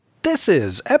This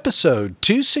is episode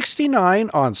 269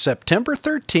 on September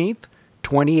 13th,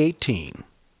 2018.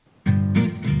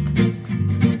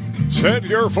 Set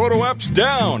your photo apps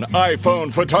down,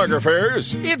 iPhone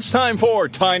photographers. It's time for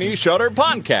Tiny Shutter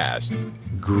Podcast.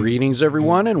 Greetings,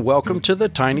 everyone, and welcome to the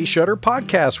Tiny Shutter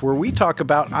Podcast, where we talk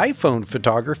about iPhone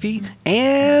photography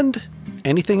and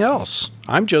anything else.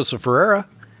 I'm Joseph Ferreira.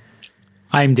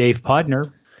 I'm Dave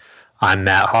Podner. I'm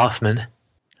Matt Hoffman.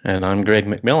 And I'm Greg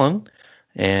McMillan.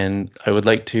 And I would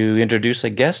like to introduce a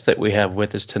guest that we have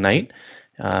with us tonight.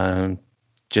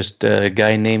 Just a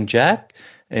guy named Jack,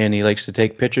 and he likes to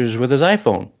take pictures with his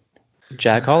iPhone.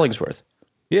 Jack Hollingsworth.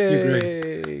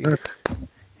 Yay!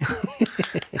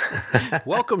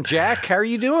 Welcome, Jack. How are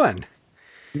you doing?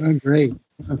 Doing great.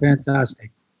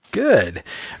 Fantastic. Good.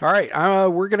 All right.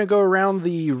 We're going to go around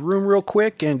the room real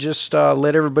quick and just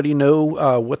let everybody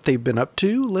know what they've been up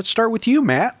to. Let's start with you,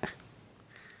 Matt.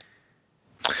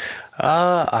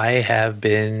 I have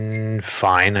been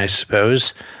fine, I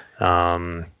suppose.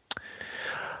 Managed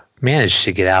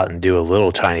to get out and do a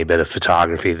little tiny bit of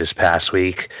photography this past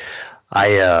week.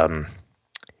 I've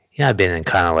been in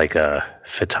kind of like a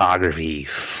photography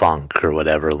funk or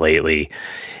whatever lately.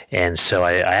 And so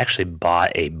I actually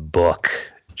bought a book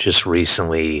just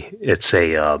recently. It's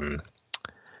a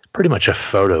pretty much a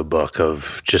photo book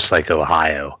of just like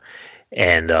Ohio.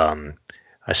 And I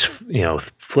was,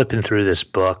 flipping through this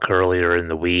book earlier in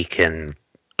the week and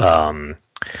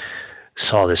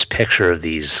saw this picture of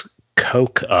these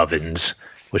coke ovens,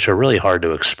 which are really hard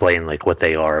to explain like what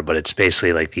they are, but it's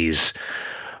basically like these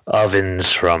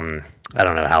ovens from, I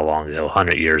don't know how long ago,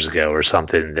 100 years ago or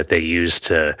something, that they used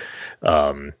to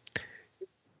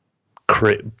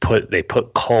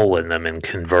put coal in them and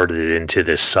converted it into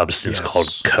this substance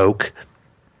called coke,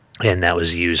 and that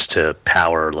was used to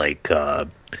power like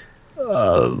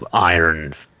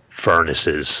iron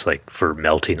furnaces, like for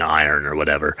melting iron or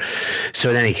whatever. So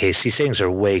in any case, these things are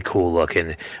way cool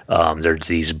looking. They're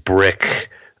these brick,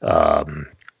 I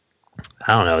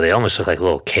don't know, they almost look like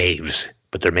little caves,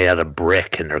 but they're made out of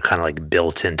brick and they're kind of like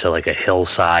built into like a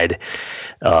hillside.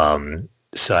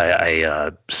 So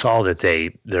I saw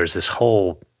that there's this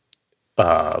whole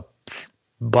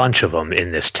bunch of them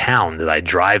in this town that I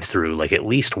drive through like at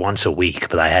least once a week,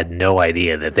 but I had no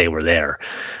idea that they were there.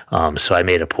 So I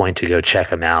made a point to go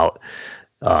check them out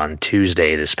on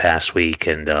Tuesday this past week,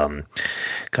 and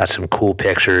got some cool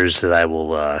pictures that I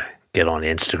will get on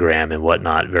Instagram and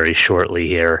whatnot very shortly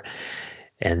here.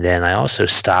 And then I also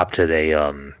stopped at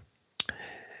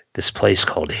this place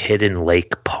called Hidden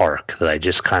Lake Park that I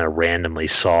just kind of randomly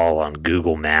saw on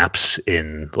Google Maps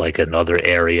in like another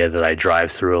area that I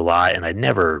drive through a lot, and I'd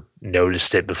never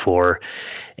noticed it before.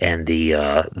 And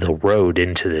the road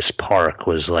into this park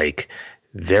was like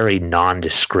very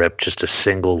nondescript, just a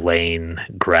single lane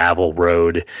gravel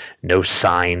road, no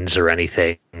signs or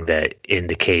anything that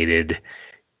indicated,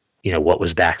 what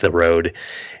was back the road.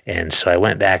 And so I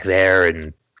went back there,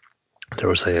 and there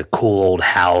was like a cool old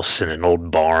house and an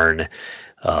old barn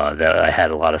that I had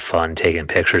a lot of fun taking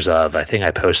pictures of. I think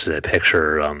I posted a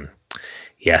picture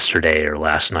yesterday or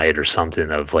last night or something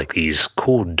of like these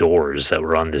cool doors that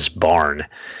were on this barn.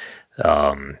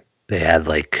 They had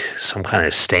like some kind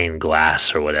of stained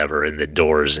glass or whatever in the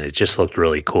doors, and it just looked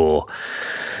really cool.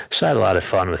 So I had a lot of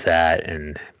fun with that.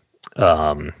 And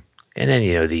then,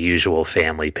 the usual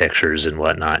family pictures and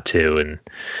whatnot too. And,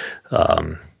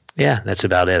 that's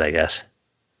about it, I guess.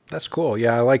 That's cool.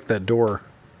 Yeah, I like that door.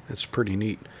 It's pretty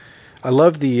neat. I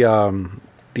love the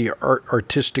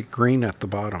artistic green at the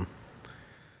bottom.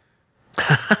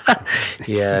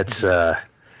 Yeah, it's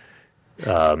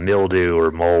mildew or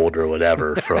mold or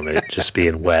whatever from it just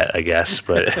being wet, I guess.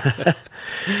 But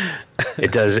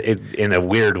it does, in a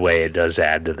weird way, it does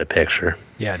add to the picture.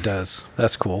 Yeah, it does.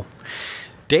 That's cool.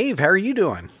 Dave, how are you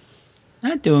doing?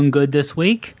 I'm doing good this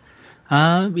week.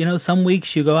 Some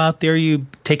weeks you go out there, you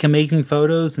take amazing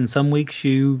photos, and some weeks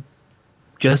you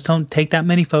just don't take that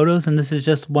many photos, and this is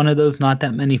just one of those not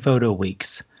that many photo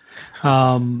weeks.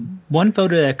 One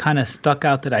photo that kind of stuck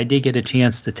out that I did get a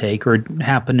chance to take or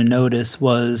happened to notice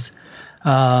was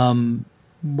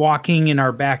walking in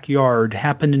our backyard,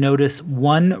 happened to notice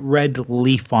one red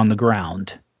leaf on the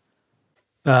ground.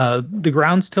 The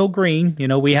ground's still green.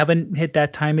 We haven't hit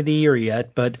that time of the year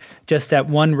yet, but just that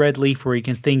one red leaf where you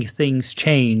can think things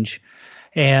change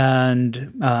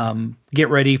and get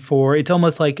ready for, it's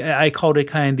almost like I called it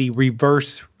kind of the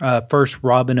reverse first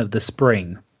robin of the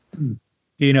spring.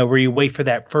 Where you wait for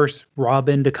that first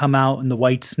robin to come out in the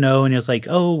white snow, and it's like,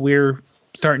 oh, we're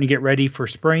starting to get ready for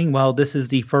spring. Well, this is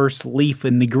the first leaf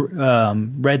in the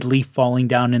red leaf falling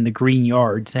down in the green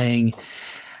yard saying,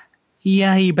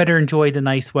 yeah, you better enjoy the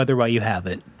nice weather while you have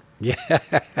it. Yeah.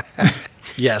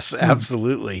 Yes,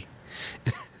 absolutely.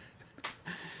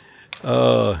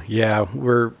 Yeah,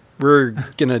 we're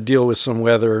gonna deal with some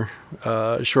weather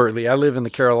shortly. I live in the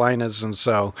Carolinas, and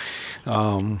so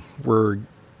we're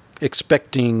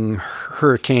expecting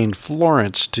Hurricane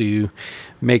Florence to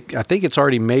make. I think it's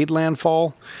already made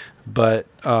landfall, but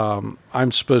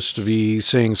I'm supposed to be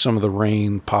seeing some of the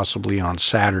rain possibly on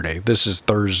Saturday. This is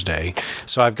Thursday,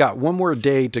 so I've got one more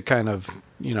day to kind of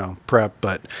prep.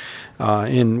 But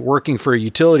in working for a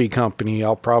utility company,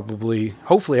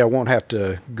 hopefully I won't have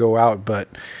to go out, but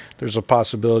there's a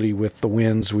possibility with the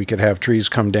winds we could have trees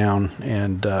come down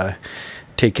and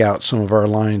take out some of our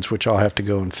lines, which I'll have to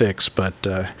go and fix. But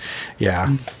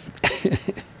yeah.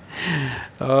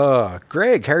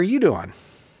 Greg, how are you doing?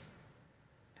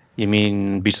 You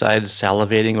mean besides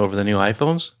salivating over the new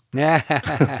iPhones?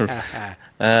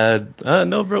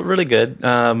 No, really good.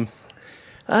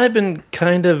 I've been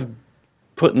kind of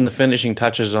putting the finishing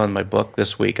touches on my book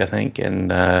this week, I think,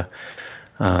 and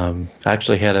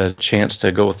actually had a chance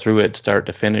to go through it start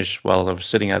to finish while I was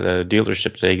sitting at a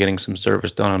dealership today getting some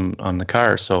service done on the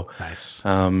car. So nice.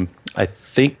 I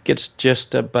think it's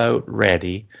just about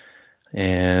ready,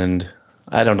 and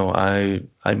I don't know.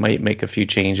 I might make a few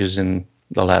changes in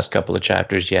the last couple of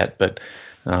chapters yet, but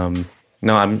no,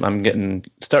 I'm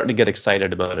starting to get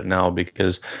excited about it now,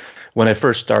 because when I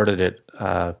first started it,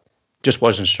 just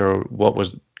wasn't sure what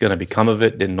was going to become of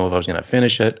it. Didn't know if I was going to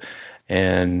finish it.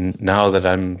 And now that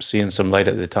I'm seeing some light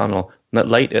at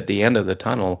the end of the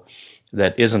tunnel,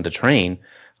 that isn't a train.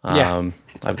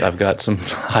 I've got some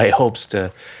high hopes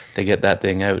to get that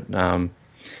thing out.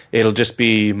 It'll just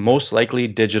be most likely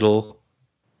digital,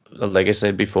 like I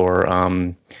said before,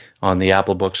 on the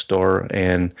Apple Bookstore,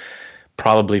 and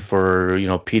probably for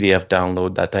PDF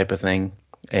download, that type of thing.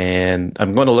 And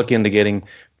I'm going to look into getting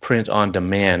print on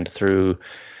demand through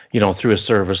a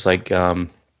service like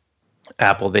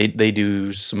Apple. They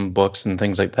do some books and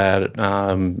things like that.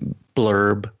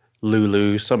 Blurb,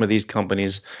 Lulu, some of these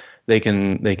companies, they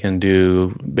can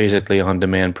do basically on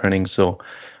demand printing. So I'm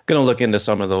going to look into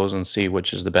some of those and see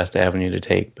which is the best avenue to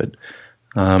take. But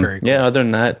cool. Yeah, other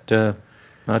than that,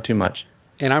 not too much.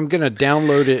 And I'm going to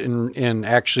download it and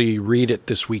actually read it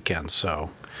this weekend. So.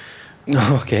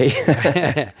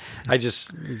 Okay.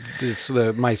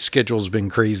 My schedule's been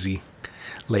crazy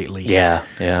lately. Yeah.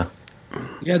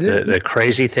 The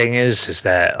crazy thing is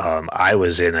that I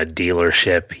was in a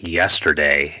dealership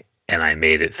yesterday and I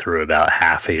made it through about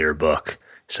half of your book.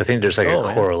 So I think there's a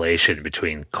correlation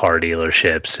between car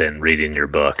dealerships and reading your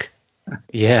book.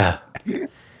 Yeah. Were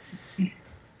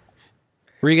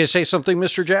you going to say something,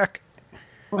 Mr. Jack?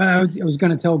 Well, I was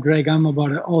going to tell Greg I'm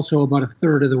also about a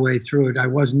third of the way through it. I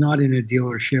was not in a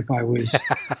dealership.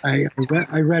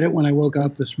 I read it when I woke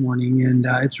up this morning, and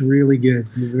it's really good.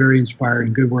 Very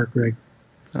inspiring. Good work, Greg.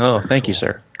 Oh, thank you,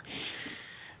 sir.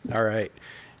 All right.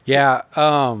 Yeah.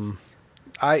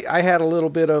 I had a little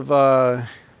bit of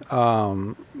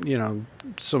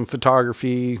some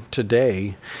photography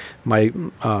today.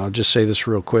 Just say this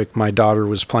real quick. My daughter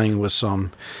was playing with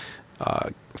some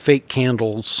fake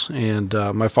candles, and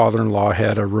my father-in-law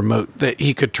had a remote that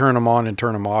he could turn them on and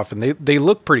turn them off, and they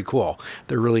look pretty cool.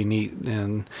 They're really neat.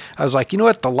 And I was like, you know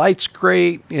what, the light's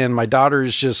great, and my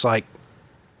daughter's just like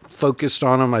focused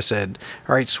on them. I said,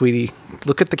 all right, sweetie,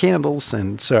 look at the candles.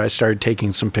 And so I started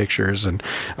taking some pictures, and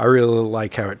I really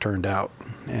like how it turned out,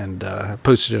 and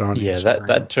posted it on Instagram.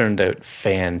 that turned out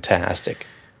fantastic,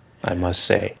 I must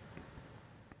say.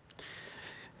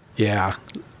 Yeah.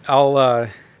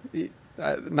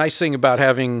 Nice thing about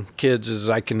having kids is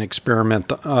I can experiment,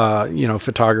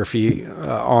 photography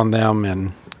on them,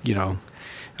 and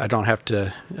I don't have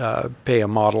to pay a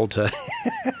model to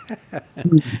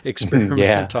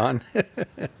experiment on.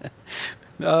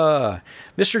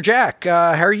 Mr. Jack,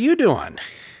 how are you doing?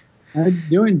 I'm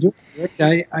doing good.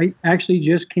 I actually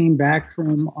just came back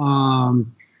from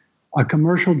a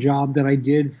commercial job that I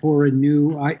did for a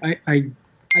new.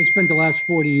 I spent the last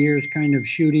 40 years kind of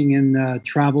shooting in the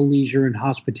travel, leisure, and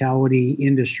hospitality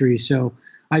industry. So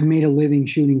I've made a living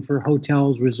shooting for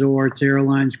hotels, resorts,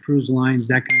 airlines, cruise lines,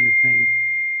 that kind of thing.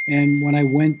 And when I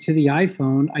went to the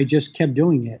iPhone, I just kept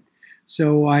doing it.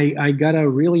 So I got a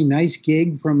really nice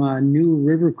gig from a new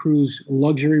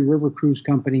luxury river cruise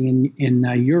company in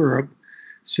Europe.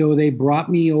 So they brought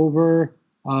me over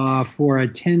for a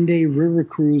 10-day river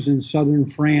cruise in southern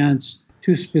France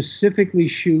to specifically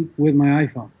shoot with my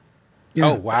iPhone.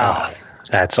 Yeah. Oh, wow.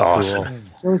 That's awesome. Cool.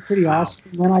 So it was pretty awesome.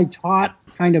 And then I taught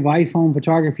kind of iPhone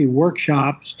photography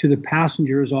workshops to the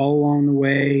passengers all along the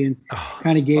way, and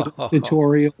kind of gave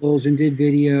tutorials and did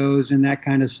videos and that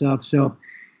kind of stuff. So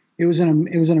it was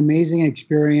an amazing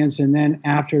experience. And then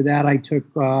after that, I took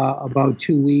about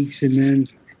 2 weeks, and then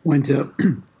went to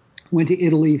went to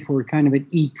Italy for kind of an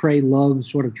eat, pray, love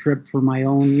sort of trip for my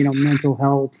own, mental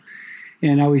health.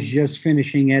 And I was just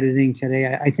finishing editing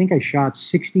today. I think I shot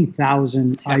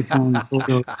 60,000 iPhone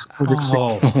photos over 6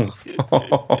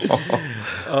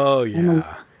 Oh, yeah.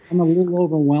 I'm a little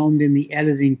overwhelmed in the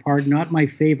editing part. Not my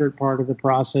favorite part of the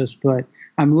process, but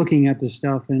I'm looking at the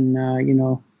stuff and,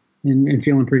 and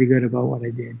feeling pretty good about what I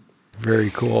did. Very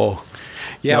cool.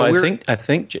 Yeah, no, I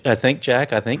think,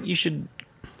 Jack, I think you should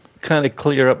kind of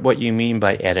clear up what you mean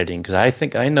by editing, because I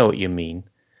think I know what you mean.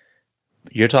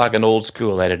 You're talking old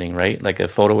school editing, right? Like a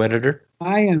photo editor?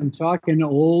 I am talking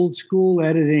old school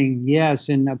editing, yes.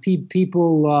 And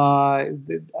people, I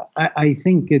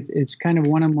think it's kind of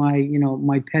one of my,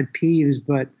 my pet peeves,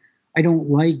 but I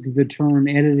don't like the term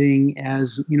editing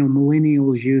as,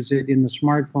 millennials use it in the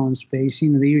smartphone space.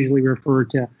 They usually refer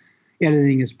to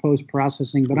editing as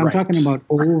post-processing, but I'm talking about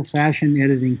old-fashioned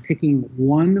editing, picking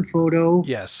one photo,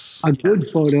 a good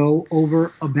photo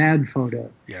over a bad photo.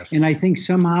 Yes. And I think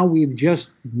somehow we've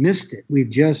just missed it.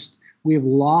 We've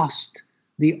lost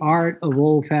the art of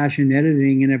old-fashioned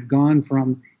editing and have gone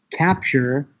from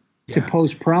capture to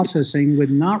post-processing with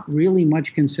not really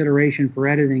much consideration for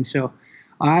editing. So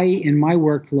I, in my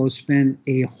workflow, spend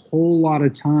a whole lot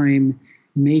of time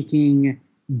making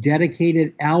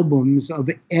dedicated albums of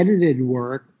edited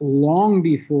work long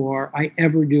before I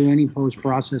ever do any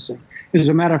post-processing. As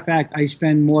a matter of fact, I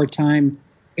spend more time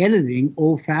editing,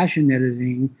 old-fashioned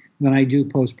editing, than I do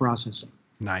post-processing.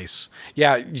 Nice.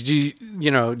 Yeah. Do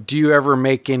you ever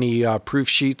make any proof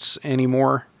sheets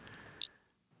anymore?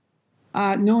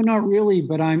 No, not really.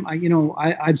 But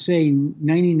I'd say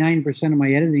 99% of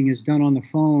my editing is done on the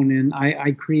phone, and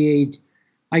I create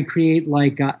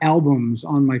like albums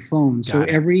on my phone. So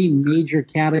every major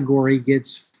category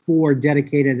gets 4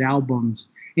 dedicated albums,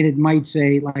 and it might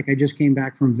say, like, I just came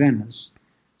back from Venice.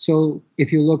 So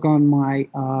if you look on my,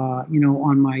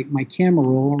 on my camera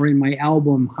roll or in my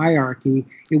album hierarchy,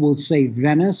 it will say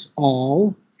Venice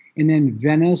all, and then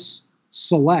Venice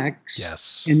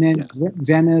selects, and then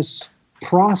Venice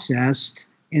processed,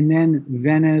 and then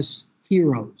Venice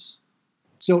heroes.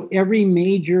 So every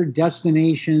major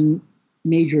destination,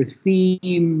 major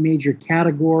theme, major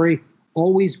category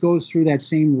always goes through that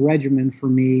same regimen for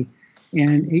me.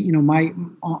 And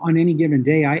on any given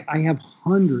day, I have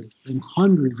hundreds and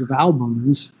hundreds of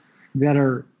albums that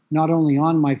are not only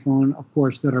on my phone, of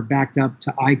course, that are backed up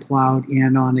to iCloud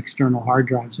and on external hard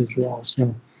drives as well.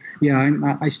 So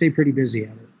yeah, I stay pretty busy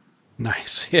at it.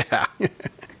 Nice. Yeah.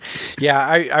 Yeah,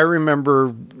 I remember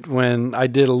when I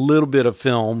did a little bit of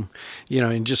film,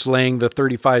 and just laying the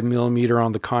 35 millimeter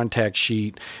on the contact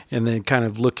sheet and then kind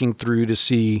of looking through to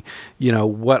see,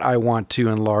 what I want to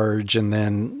enlarge and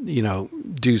then,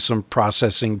 do some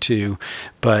processing too.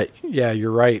 But yeah,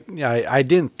 you're right. I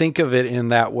didn't think of it in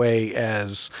that way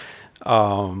as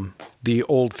the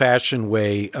old fashioned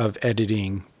way of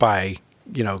editing by,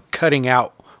 cutting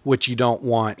out what you don't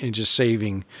want and just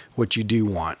saving what you do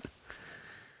want.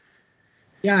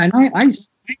 Yeah, and I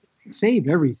save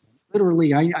everything.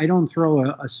 Literally, I don't throw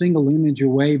a single image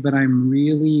away, but I'm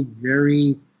really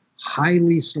very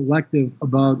highly selective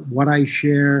about what I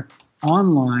share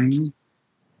online,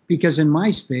 because in my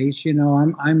space,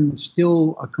 I'm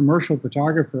still a commercial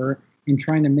photographer and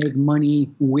trying to make money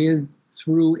with,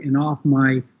 through, and off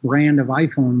my brand of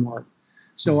iPhone work.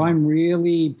 So I'm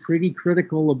really pretty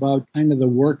critical about kind of the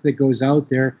work that goes out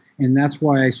there, and that's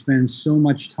why I spend so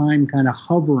much time kind of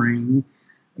hovering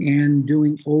and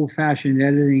doing old-fashioned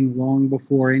editing long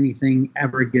before anything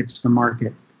ever gets to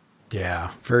market.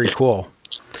 Yeah, very cool.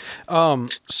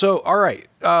 So, all right.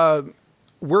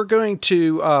 We're going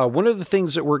to, one of the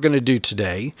things that we're going to do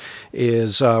today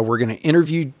is we're going to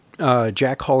interview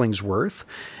Jack Hollingsworth.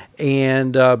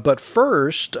 And but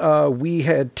first, we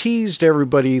had teased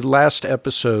everybody last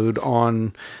episode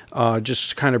on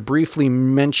just kind of briefly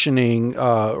mentioning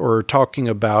or talking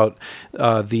about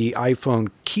the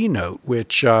iPhone keynote,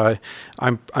 which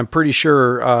I'm pretty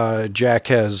sure Jack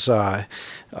has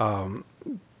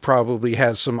probably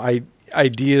has some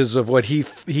ideas of what he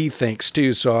thinks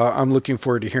too. So I'm looking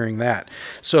forward to hearing that.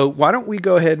 So why don't we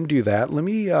go ahead and do that?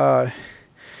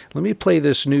 Let me play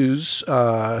this news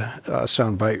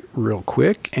soundbite real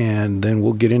quick, and then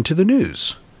we'll get into the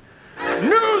news.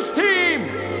 News team,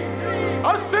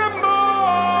 assemble!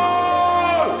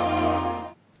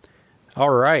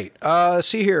 All right.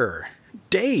 See here.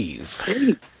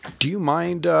 Dave, do you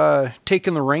mind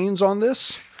taking the reins on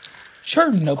this?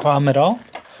 Sure, no problem at all.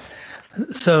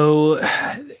 So,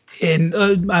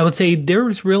 I would say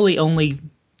there's really only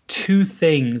two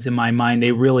things in my mind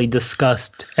they really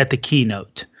discussed at the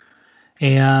keynote.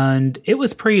 And it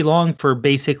was pretty long for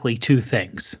basically two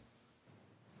things.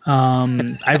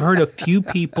 I've heard a few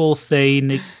people say,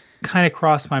 and it kind of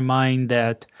crossed my mind,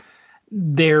 that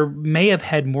there may have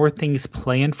had more things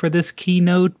planned for this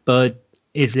keynote, but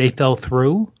if they fell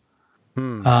through,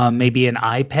 maybe an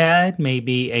iPad,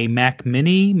 maybe a Mac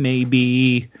Mini,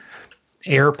 maybe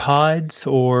AirPods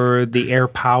or the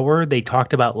AirPower they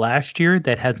talked about last year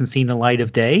that hasn't seen the light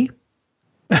of day.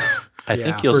 I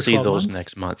think you'll see those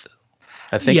next month.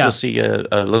 I think you'll see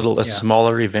a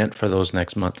smaller event for those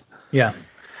next month. Yeah.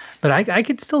 But I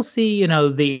could still see,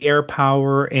 the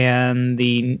AirPower and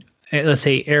the, let's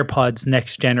say, AirPods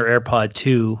Next Gen or AirPod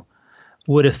 2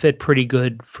 would have fit pretty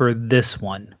good for this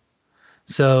one.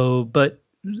 So, but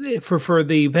for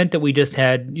the event that we just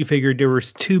had, you figured there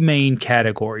was two main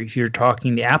categories. You're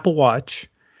talking the Apple Watch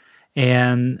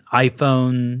and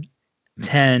iPhone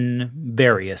 10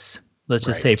 various. Let's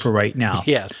just say for right now.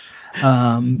 Yes.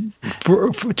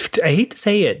 For I hate to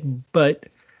say it, but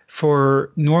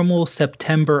for normal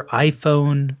September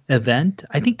iPhone event,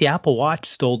 I think the Apple Watch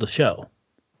stole the show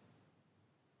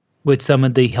with some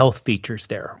of the health features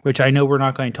there, which I know we're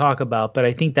not going to talk about, but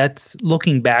I think that's,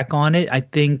 looking back on it, I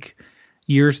think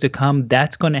years to come,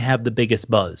 that's going to have the biggest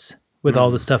buzz with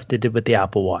all the stuff they did with the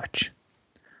Apple Watch.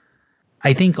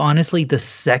 I think, honestly, the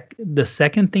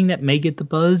second thing that may get the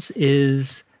buzz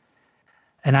is,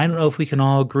 and I don't know if we can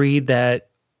all agree that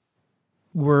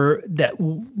we're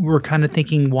kind of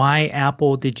thinking, why,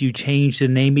 Apple, did you change the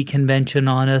naming convention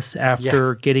on us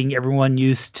after getting everyone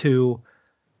used to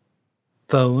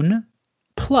Phone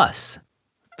Plus?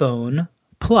 Phone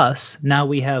Plus. Now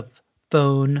we have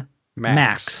Phone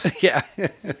Max. Yeah.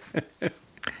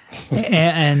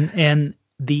 and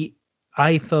the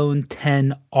iPhone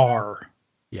 10R.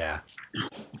 Yeah.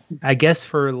 I guess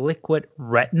for Liquid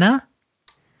Retina.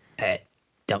 I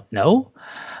don't know.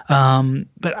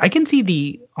 But I can see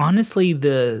the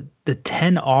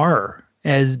 10R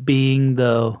as being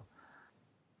the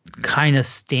kind of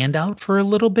standout for a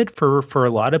little bit for a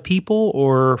lot of people,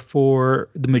 or for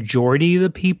the majority of the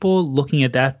people looking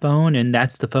at that phone, and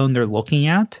that's the phone they're looking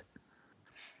at.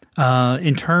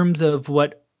 In terms of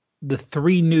what the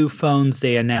three new phones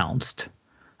they announced,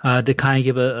 to kind of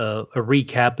give a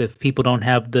recap, if people don't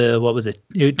have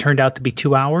it turned out to be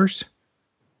 2 hours,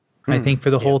 I think, for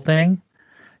the whole thing.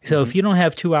 So if you don't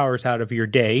have 2 hours out of your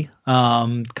day,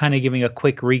 kind of giving a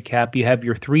quick recap, you have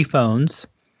your three phones.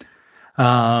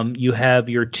 You have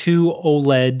your two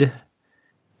OLED,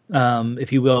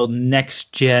 if you will,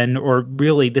 next gen, or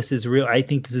really I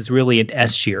think this is really an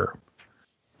S year.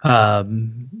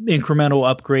 Incremental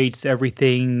upgrades,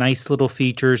 everything, nice little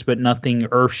features, but nothing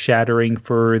earth-shattering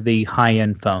for the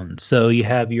high-end phones. So you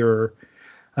have your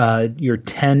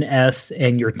 10S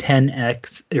and your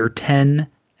 10X, your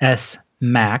 10S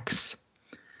Max.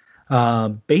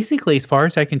 Basically, as far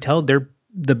as I can tell,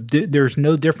 there's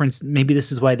no difference. Maybe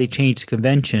this is why they changed the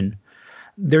convention.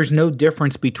 There's no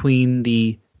difference between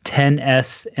the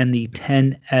 10S and the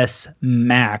 10S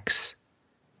Max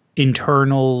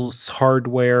internals,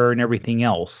 hardware, and everything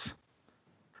else,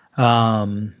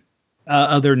 other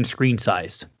than screen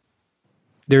size.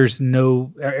 There's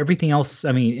no everything else.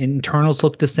 I mean, internals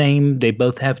look the same. They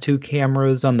both have two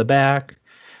cameras on the back.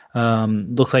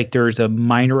 Looks like there's a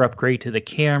minor upgrade to the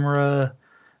camera.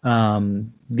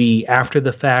 The after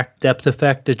the fact depth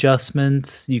effect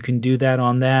adjustments, you can do that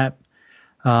on that.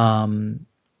 And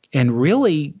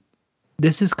really,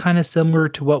 this is kind of similar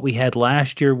to what we had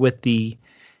last year with the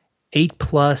 8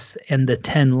 Plus and the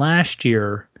 10 last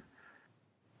year,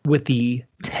 with the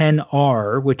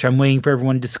 10R, which I'm waiting for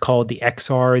everyone to just call the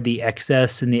XR, the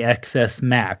XS, and the XS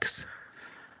Max.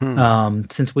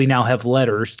 Since we now have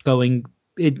letters going,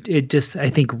 it just, I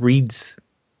think, reads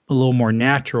a little more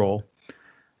natural.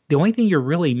 The only thing you're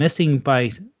really missing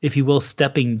by, if you will,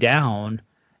 stepping down,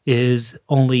 is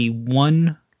only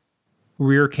one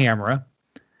rear camera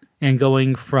and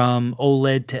going from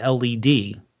OLED to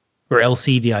LED, or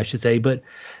LCD, I should say. But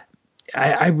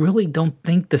I really don't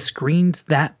think the screen's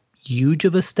that huge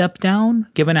of a step down,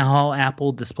 given how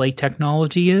Apple display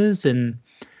technology is, and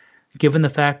given the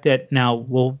fact that now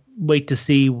we'll wait to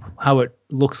see how it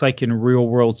looks like in real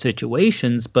world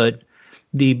situations, but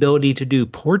the ability to do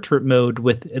portrait mode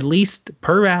with, at least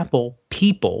per Apple,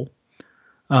 people,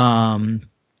 not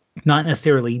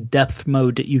necessarily depth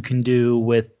mode that you can do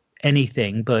with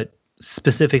anything, but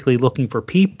specifically looking for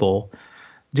people,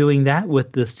 doing that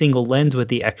with the single lens with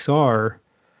the XR.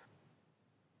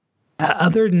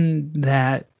 Other than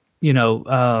that,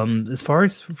 as far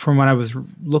as from when I was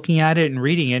looking at it and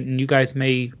reading it, and you guys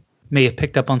may have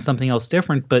picked up on something else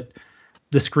different, but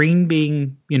the screen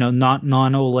being, not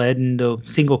non-OLED and a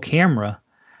single camera,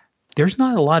 there's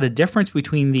not a lot of difference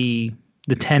between the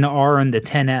 10R and the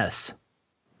 10S.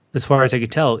 As far as I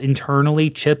could tell, internally,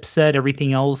 chipset,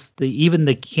 everything else, even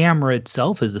the camera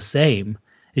itself is the same.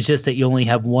 It's just that you only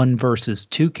have one versus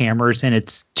two cameras, and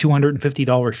it's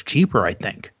 $250 cheaper, I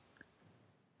think.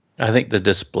 I think the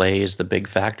display is the big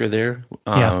factor there.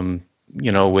 Yeah.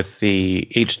 With the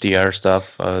HDR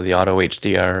stuff, the auto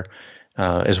HDR,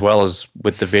 as well as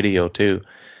with the video too.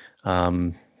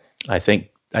 I think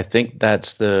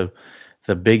that's the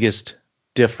biggest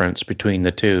difference between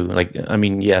the two.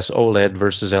 Yes, OLED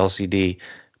versus LCD,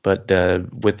 but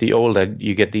with the OLED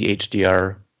you get the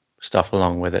HDR stuff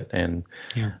along with it, and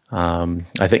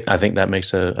I think that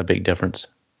makes a big difference.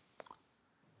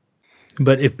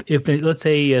 But if let's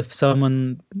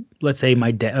say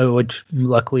my dad, which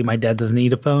luckily my dad doesn't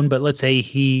need a phone, but let's say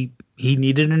he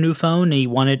needed a new phone and he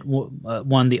wanted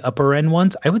one of the upper end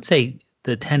ones, I would say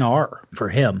the 10R for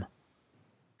him.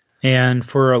 And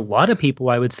for a lot of people,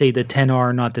 I would say the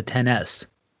 10R, not the 10S.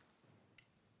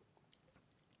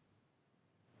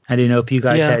 I didn't know if you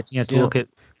guys had a chance to look at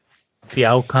the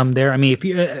outcome there. I mean, if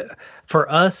you,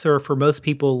 for us or for most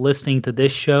people listening to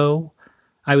this show,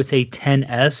 I would say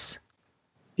 10S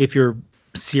if you're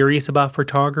serious about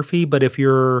photography. But if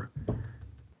you're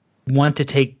want to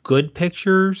take good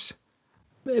pictures,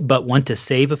 but want to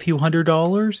save a few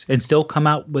 $100s and still come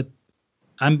out with,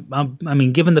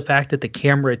 given the fact that the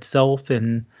camera itself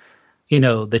and,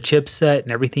 the chipset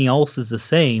and everything else is the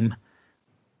same,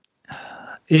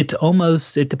 it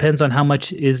depends on how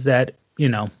much is that,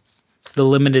 the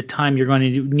limited time you're going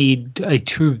to need a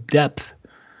true depth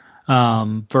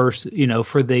versus,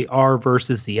 for the R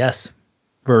versus the S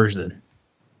version.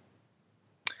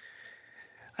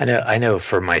 I know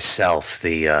for myself,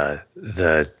 the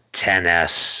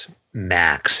 10S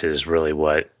Max is really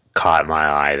what caught my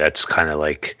eye. That's kind of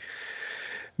like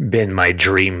been my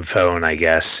dream phone, I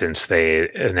guess, since they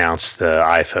announced the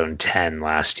iPhone 10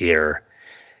 last year.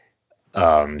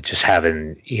 Just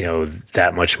having,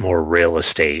 that much more real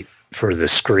estate for the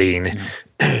screen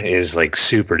is like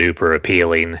super duper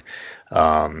appealing.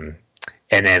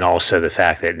 And then also the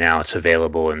fact that now it's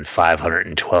available in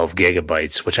 512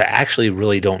 gigabytes, which I actually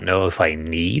really don't know if I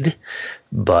need,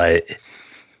 but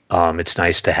it's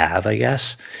nice to have, I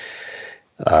guess.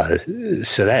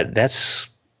 So that's,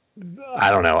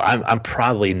 I don't know. I'm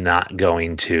probably not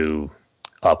going to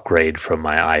upgrade from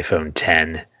my iPhone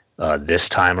 10 this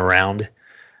time around.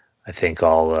 I think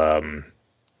I'll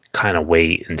kind of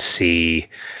wait and see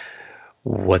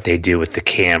what they do with the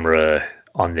camera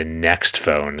on the next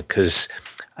phone, because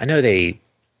I know they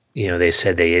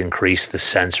said they increased the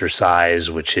sensor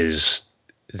size, which is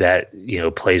that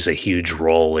plays a huge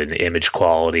role in image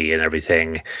quality and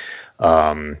everything.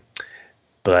 But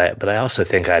I also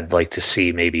think I'd like to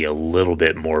see maybe a little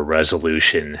bit more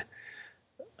resolution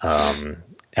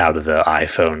out of the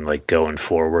iPhone, like going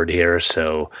forward here.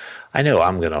 So I know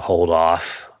I'm going to hold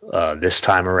off this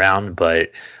time around,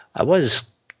 but I was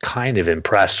kind of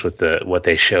impressed with what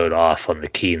they showed off on the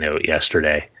keynote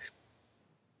yesterday.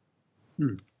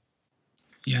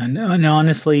 Yeah, no,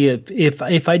 honestly,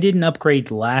 if I didn't upgrade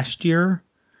last year,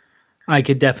 I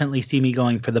could definitely see me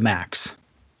going for the Max.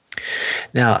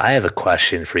 Now, I have a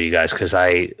question for you guys, because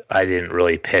I didn't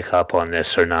really pick up on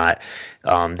this or not.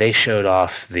 They showed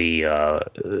off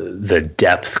the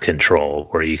depth control,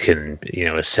 where you can,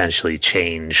 essentially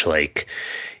change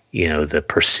the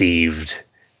perceived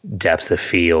depth of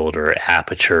field or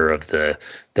aperture of the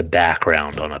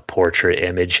background on a portrait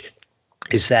image.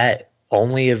 Is that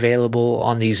only available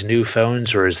on these new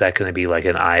phones, or is that going to be like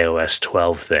an iOS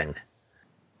 12 thing?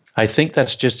 I think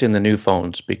that's just in the new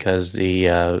phones, because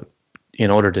in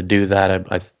order to do that,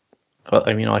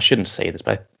 I shouldn't say this,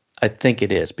 but I think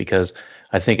it is, because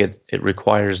I think it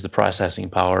requires the processing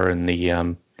power and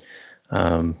the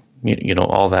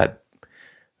all that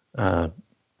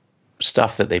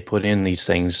stuff that they put in these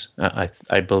things.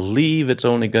 I believe it's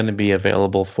only going to be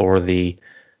available for the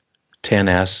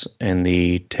 10S and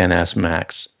the 10S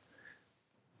Max.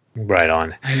 Right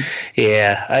on.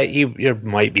 Yeah, you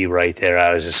might be right there.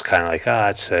 I was just kind of like,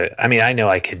 I know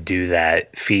I could do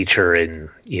that feature in,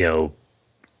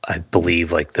 I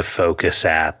believe like the Focus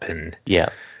app and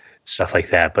stuff like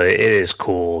that. But it is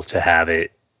cool to have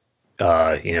it,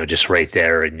 just right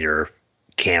there in your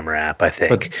camera app, I think.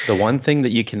 But the one thing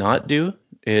that you cannot do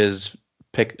is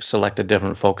select a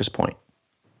different focus point.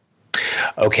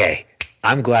 Okay,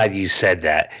 I'm glad you said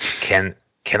that. Can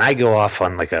I go off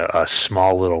on like a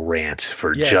small little rant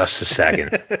for just a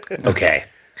second? Okay.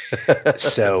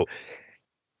 So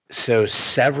So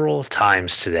several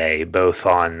times today, both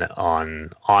on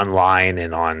online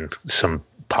and on some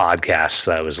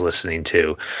podcasts I was listening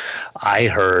to, I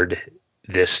heard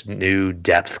this new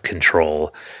depth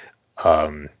control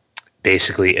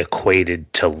basically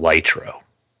equated to Lytro.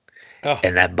 Oh.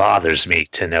 And that bothers me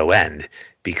to no end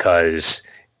because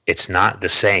it's not the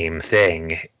same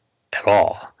thing at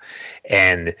all.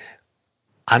 And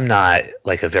I'm not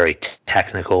like a very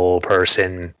technical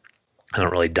person. I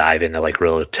don't really dive into like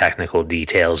real technical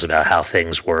details about how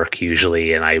things work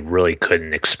usually, and I really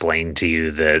couldn't explain to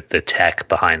you the tech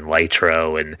behind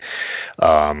Lytro and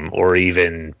or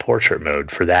even portrait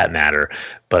mode for that matter.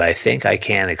 But I think I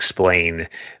can explain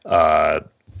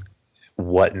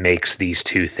what makes these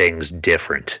two things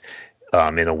different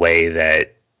in a way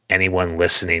that anyone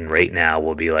listening right now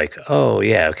will be like, oh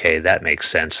yeah, okay, that makes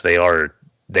sense. They are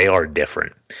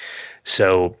different.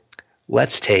 So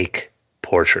let's take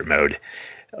portrait mode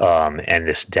and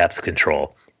this depth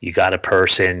control. You got a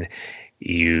person,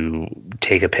 you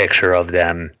take a picture of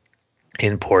them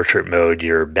in portrait mode,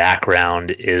 your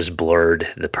background is blurred,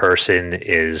 the person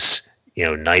is,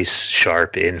 nice,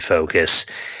 sharp, in focus.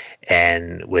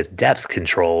 And with depth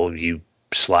control, you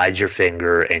slide your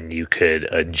finger and you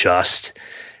could adjust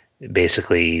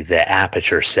basically the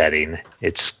aperture setting.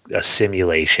 It's a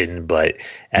simulation, but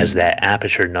as that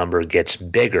aperture number gets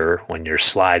bigger, when you're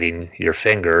sliding your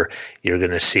finger, you're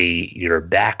going to see your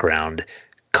background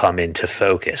come into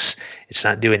focus. It's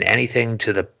not doing anything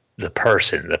to the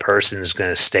person. The person's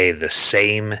going to stay the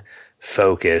same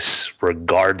focus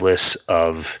regardless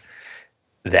of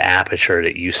the aperture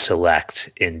that you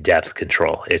select in depth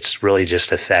control. It's really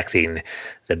just affecting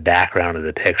the background of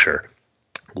the picture.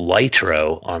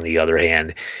 Lytro, on the other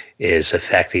hand, is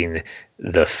affecting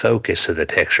the focus of the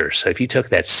picture. So if you took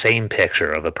that same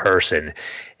picture of a person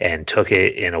and took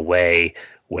it in a way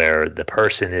where the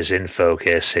person is in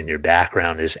focus and your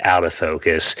background is out of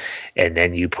focus, and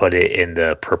then you put it in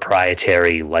the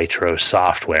proprietary Lytro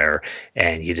software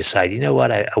and you decide, you know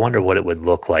what, I wonder what it would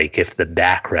look like if the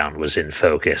background was in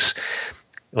focus.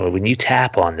 When you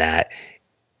tap on that,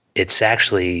 it's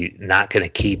actually not going to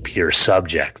keep your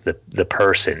subject. The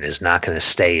person is not going to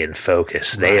stay in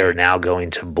focus. Right. They are now going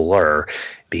to blur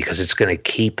because it's going to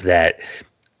keep that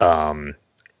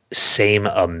same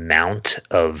amount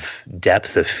of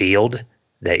depth of field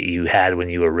that you had when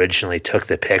you originally took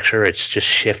the picture. It's just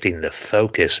shifting the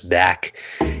focus back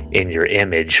in your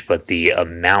image, but the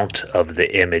amount of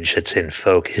the image that's in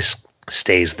focus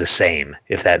stays the same,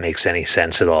 if that makes any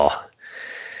sense at all.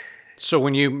 So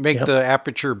when you make the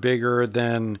aperture bigger,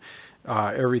 then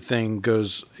everything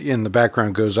goes in the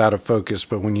background goes out of focus.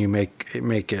 But when you make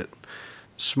it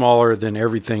smaller, then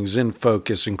everything's in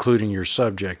focus, including your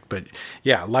subject. But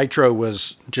yeah, Lytro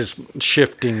was just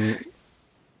shifting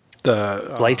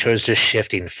the Lytro is just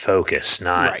shifting focus,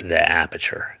 not the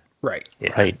aperture. Right.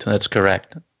 Yeah. Right. That's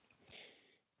correct.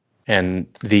 And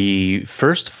the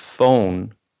first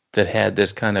phone that had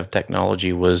this kind of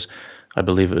technology was, I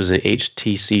believe it was the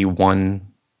HTC One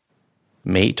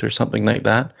Mate or something like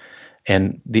that.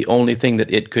 And the only thing that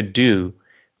it could do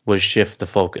was shift the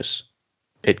focus.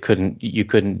 You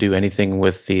couldn't do anything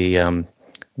with the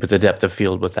depth of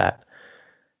field with that.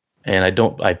 And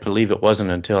I believe it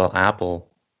wasn't until Apple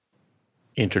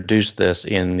introduced this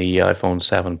in the iPhone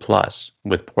 7 Plus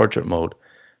with portrait mode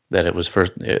that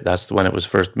that's when it was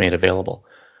first made available.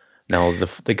 Now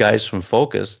the guys from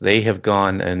Focus, they have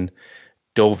gone and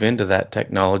dove into that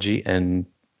technology and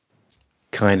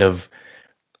kind of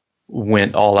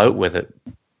went all out with it,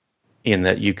 in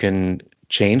that you can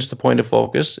change the point of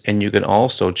focus and you can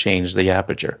also change the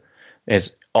aperture.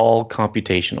 It's all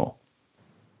computational.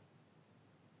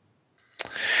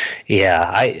 Yeah,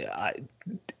 I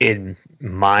in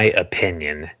my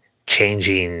opinion,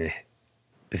 changing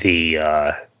the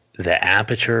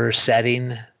aperture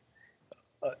setting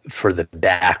for the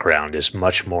background is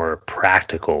much more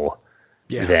practical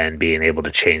than being able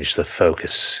to change the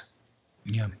focus.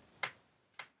 Yeah.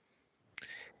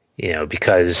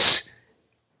 Because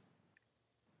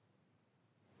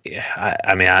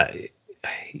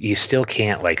you still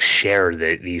can't like share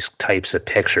these types of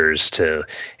pictures to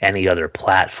any other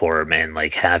platform and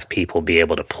like have people be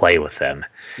able to play with them.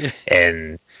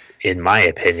 And in my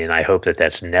opinion, I hope that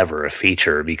that's never a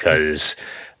feature, because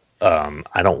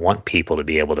I don't want people to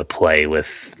be able to play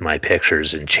with my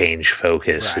pictures and change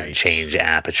focus and change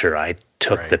aperture. I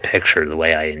took the picture the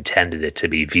way I intended it to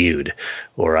be viewed,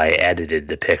 or I edited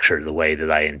the picture the way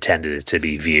that I intended it to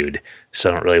be viewed.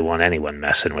 So I don't really want anyone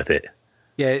messing with it.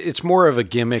 Yeah, it's more of a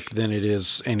gimmick than it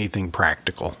is anything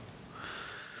practical,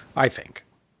 I think.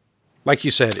 Like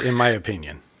you said, in my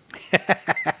opinion.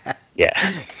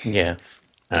 Yeah. Yeah.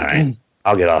 All right.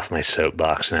 I'll get off my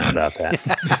soapbox now about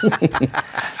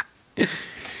that.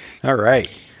 All right.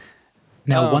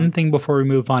 Now, one thing before we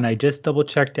move on, I just double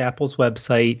checked Apple's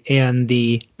website, and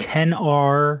the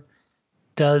 10R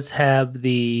does have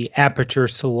the aperture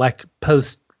select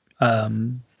post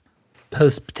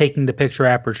taking the picture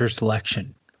aperture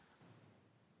selection.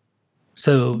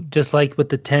 So just like with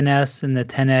the 10S and the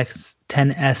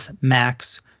 10S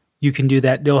Max, you can do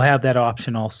that. They'll have that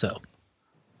option also.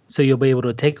 So you'll be able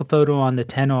to take a photo on the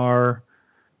 10R.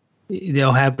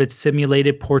 They'll have it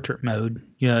simulated portrait mode,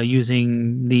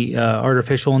 using the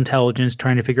artificial intelligence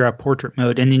trying to figure out portrait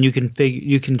mode, and then you can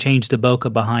change the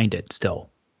bokeh behind it still.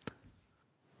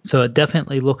 So it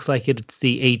definitely looks like it's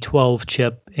the A12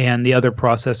 chip and the other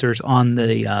processors on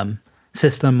the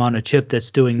system on a chip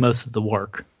that's doing most of the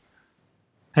work.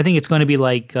 I think it's going to be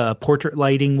like portrait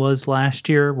lighting was last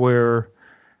year, where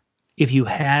if you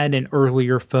had an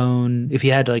earlier phone, if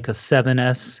you had like a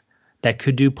 7S that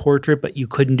could do portrait, but you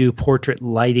couldn't do portrait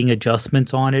lighting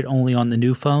adjustments on it, only on the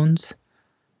new phones.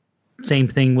 Same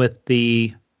thing with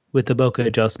the bokeh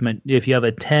adjustment. If you have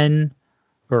a 10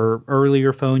 or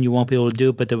earlier phone, you won't be able to do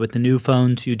it, but with the new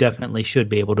phones, you definitely should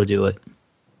be able to do it.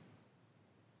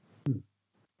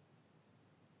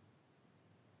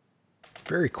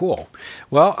 Very cool.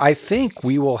 Well, I think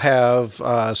we will have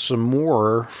some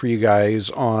more for you guys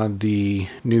on the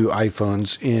new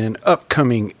iPhones in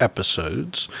upcoming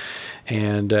episodes.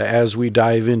 And as we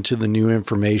dive into the new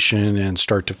information and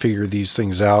start to figure these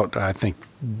things out, I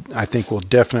think we'll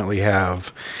definitely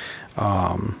have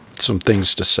some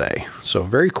things to say. So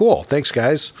very cool. Thanks,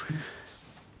 guys.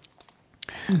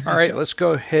 All right, let's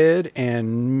go ahead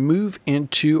and move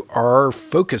into our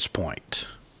focus point.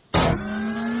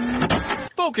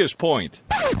 Focus Point.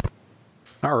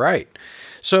 All right.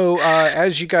 So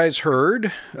as you guys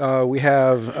heard, we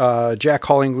have Jack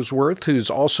Hollingsworth,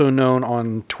 who's also known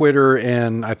on Twitter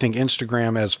and I think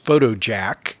Instagram as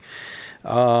PhotoJack,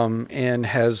 and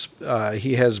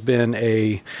he has been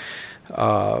a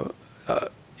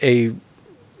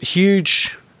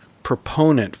huge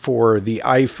proponent for the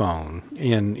iPhone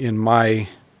in my,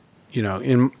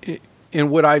 in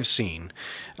what I've seen.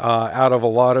 Out of a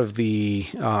lot of the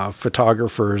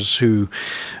photographers who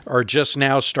are just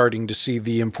now starting to see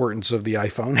the importance of the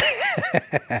iPhone.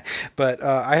 But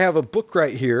I have a book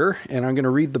right here, and I'm going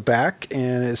to read the back,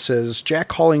 and it says,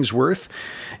 Jack Hollingsworth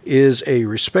is a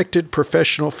respected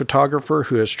professional photographer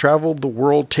who has traveled the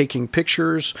world taking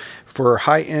pictures for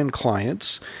high-end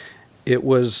clients. It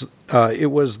was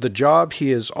the job he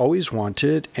has always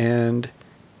wanted, and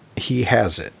he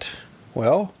has it.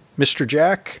 Well, Mr.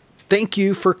 Jack, thank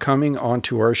you for coming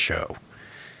onto our show.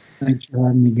 Thanks for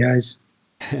having me, guys.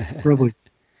 Privilege.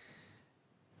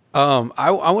 I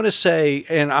want to say,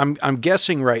 and I'm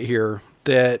guessing right here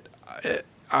that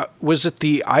was it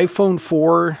the iPhone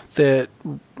 4 that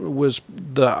was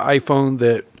the iPhone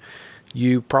that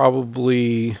you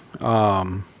probably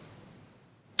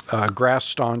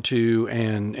grasped onto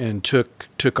and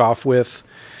took off with?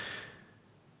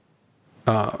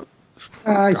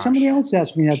 Somebody else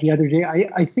asked me that the other day.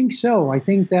 I think so. I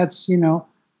think that's,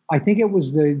 I think it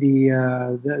was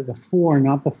the 4,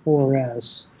 not the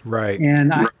 4S. Right.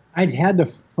 And I'd had the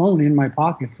phone in my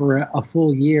pocket for a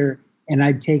full year, and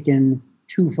I'd taken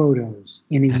 2 photos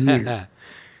in a year.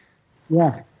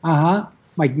 Yeah.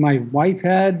 My wife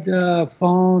had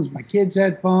phones. My kids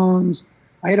had phones.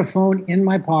 I had a phone in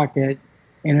my pocket,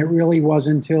 and it really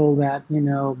wasn't until that,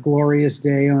 glorious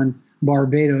day on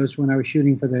Barbados when I was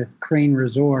shooting for the Crane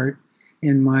Resort,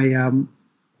 and my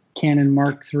Canon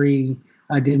Mark III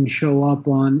didn't show up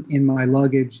in my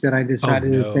luggage, that I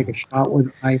decided to take a shot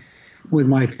with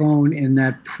my phone, and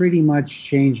that pretty much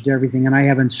changed everything. And I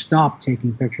haven't stopped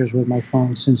taking pictures with my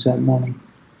phone since that morning.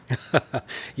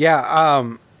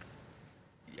 Yeah,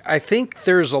 I think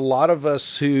there's a lot of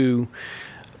us who,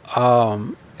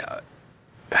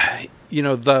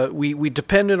 we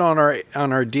depended on our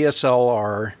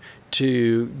DSLR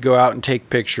to go out and take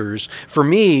pictures. For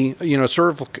me,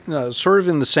 sort of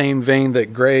in the same vein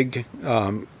that Greg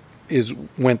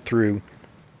went through.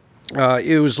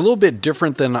 It was a little bit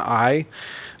different than I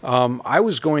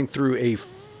was going through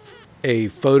a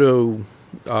photo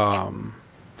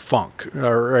funk,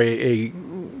 or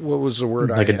what was the word?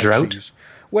 Like a drought? Used?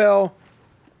 Well,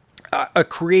 a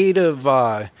creative.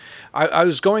 I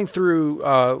was going through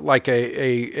like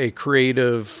a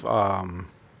creative,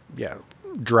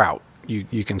 drought.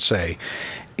 You can say,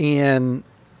 and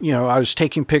I was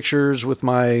taking pictures with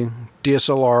my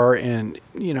DSLR, and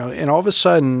all of a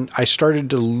sudden I started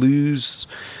to lose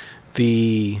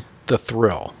the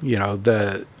thrill, and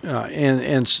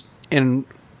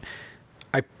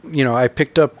I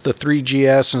picked up the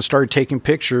 3GS and started taking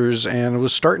pictures, and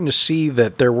was starting to see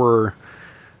that there were,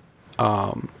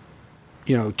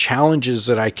 challenges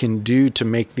that I can do to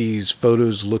make these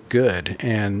photos look good.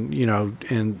 And,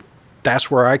 and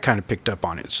that's where I kind of picked up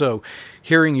on it. So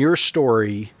hearing your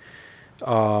story,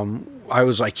 I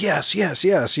was like, yes,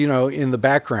 in the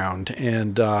background.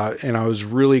 And I was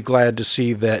really glad to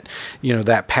see that,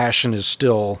 that passion is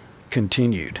still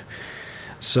continued.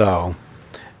 So,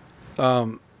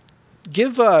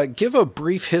 give a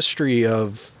brief history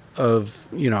of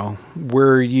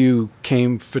where you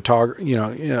came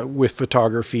with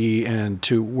photography and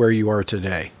to where you are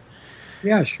today.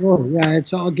 Yeah, sure. Yeah,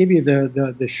 I'll give you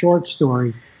the short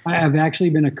story. I've actually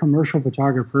been a commercial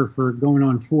photographer for going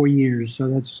on 4 years, so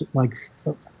that's like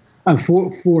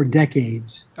four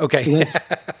decades. Okay, so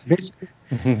that's basically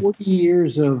 40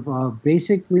 years of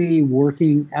basically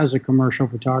working as a commercial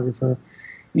photographer.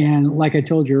 And like I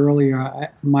told you earlier,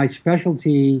 my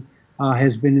specialty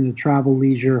has been in the travel,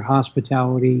 leisure,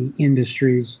 hospitality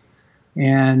industries.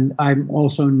 And I'm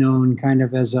also known kind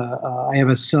of as I have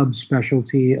a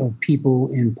subspecialty of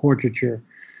people in portraiture.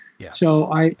 Yes.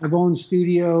 So I've owned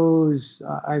studios.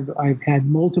 I've had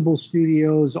multiple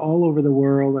studios all over the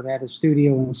world. I've had a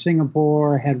studio in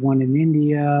Singapore. I had one in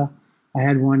India. I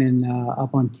had one in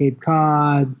up on Cape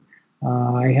Cod.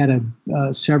 I had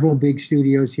several big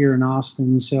studios here in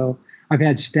Austin. So I've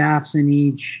had staffs in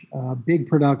each, big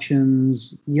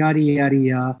productions, yada, yada,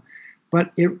 yada.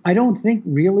 But I don't think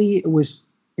really it was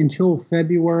until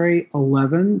February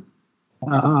 11,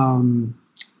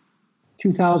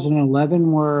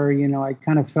 2011, where, I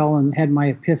kind of fell and had my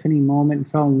epiphany moment and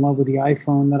fell in love with the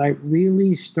iPhone, that I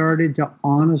really started to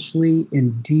honestly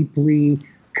and deeply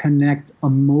connect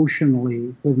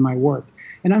emotionally with my work.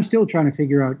 And I'm still trying to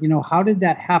figure out, how did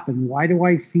that happen? Why do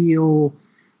I feel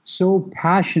so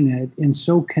passionate and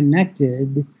so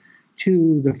connected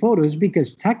to the photos?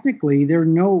 Because technically they're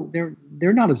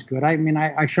not as good. I mean,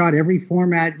 I shot every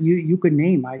format you could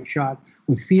name. I shot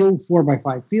with field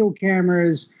 4x5 field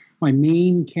cameras. My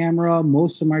main camera,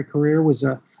 most of my career, was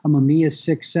a Mamiya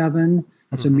 6.7.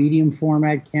 That's a medium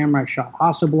format camera. I shot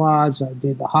Hasselblads. I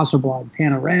did the Hasselblad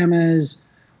panoramas.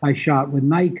 I shot with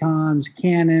Nikons,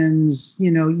 Canons.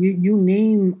 You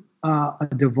name a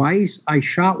device, I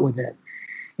shot with it.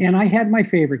 And I had my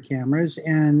favorite cameras,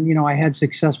 and, I had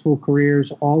successful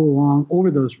careers all along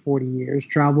over those 40 years,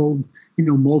 traveled,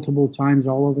 multiple times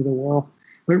all over the world.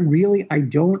 But really,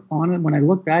 when I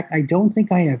look back, I don't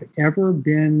think I have ever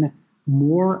been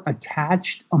more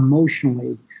attached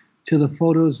emotionally to the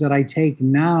photos that I take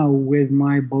now with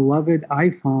my beloved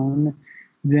iPhone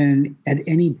than at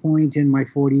any point in my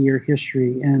 40-year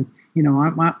history. And,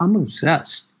 I'm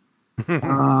obsessed.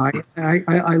 I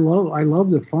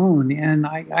love the phone, and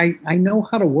I know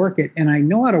how to work it, and I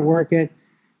know how to work it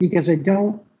because I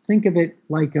don't think of it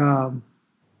like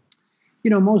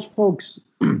most folks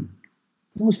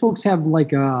have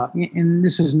like and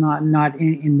this is not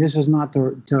this is not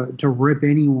to rip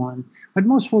anyone, but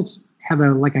most folks have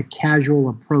a casual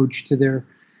approach to their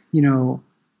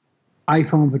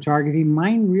iPhone photography.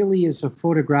 Mine really is a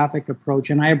photographic approach,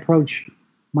 and I approach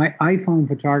my iPhone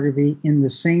photography in the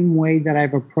same way that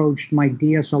I've approached my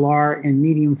DSLR and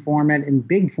medium format and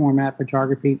big format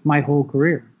photography my whole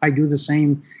career. I do the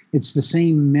same. It's the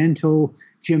same mental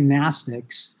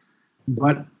gymnastics,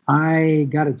 but I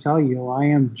got to tell you, I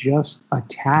am just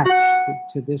attached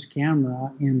to this camera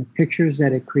and the pictures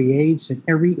that it creates and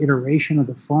every iteration of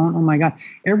the phone. Oh my God,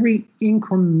 every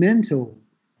incremental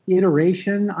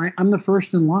iteration, I'm the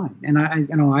first in line, and I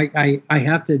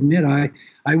have to admit I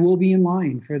will be in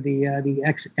line for the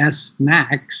XS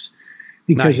Max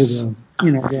because of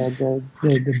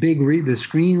the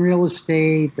screen real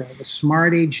estate, the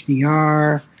smart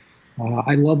HDR.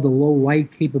 I love the low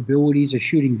light capabilities of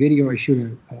shooting video. I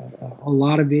shoot a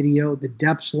lot of video. The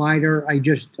depth slider, I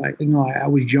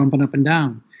was jumping up and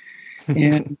down,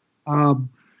 and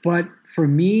but for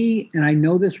me, and I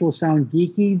know this will sound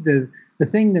geeky, the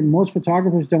thing that most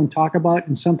photographers don't talk about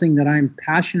and something that I'm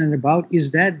passionate about is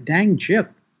that dang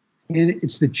chip. And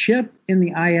it's the chip in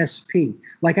the ISP.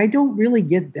 Like, I don't really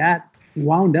get that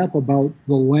wound up about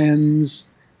the lens,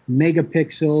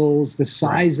 megapixels, the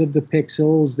size of the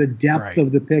pixels, the depth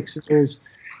of the pixels.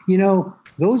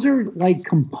 Those are like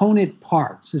component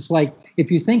parts. It's like,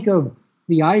 if you think of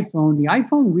the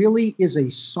iPhone really is a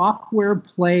software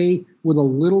play with a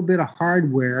little bit of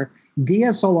hardware.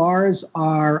 DSLRs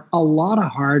are a lot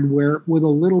of hardware with a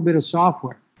little bit of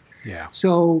software. Yeah.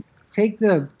 So take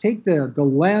the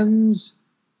lens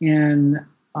and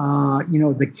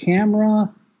the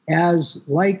camera as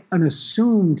like an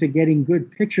assumed to getting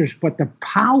good pictures, but the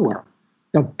power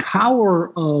the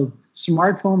power of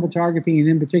smartphone photography, and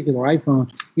in particular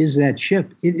iPhone, is that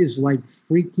chip. It is like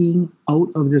freaking out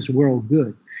of this world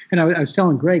good. And I was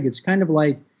telling Greg, it's kind of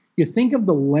like you think of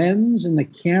the lens and the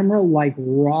camera like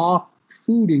raw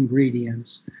food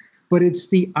ingredients, but it's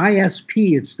the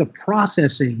ISP, it's the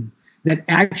processing that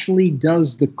actually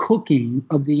does the cooking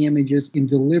of the images and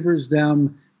delivers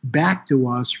them back to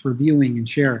us for viewing and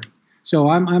sharing. So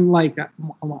I'm like,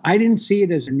 I didn't see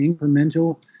it as an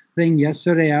incremental thing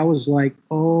yesterday. I was like,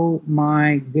 oh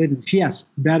my goodness. Yes,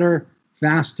 better,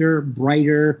 faster,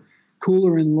 brighter,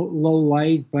 cooler in low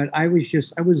light. But I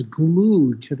was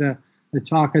glued to the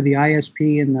talk of the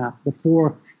ISP and the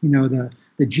four,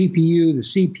 the GPU, the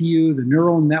CPU, the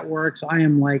neural networks. I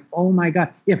am like, oh my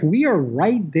God, if we are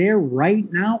right there right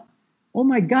now, oh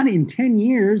my God, in 10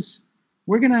 years,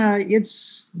 we're not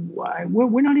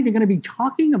even going to be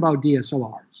talking about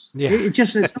DSLRs. Yeah.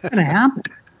 It's not going to happen.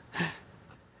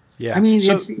 Yeah. I mean,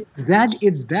 it's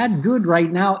that good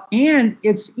right now, and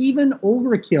it's even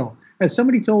overkill. As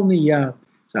somebody told me,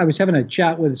 so I was having a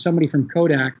chat with somebody from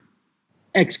Kodak,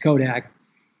 ex-Kodak,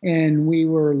 and we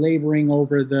were laboring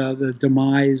over the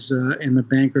demise and the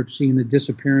bankruptcy and the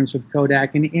disappearance of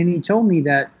Kodak, and he told me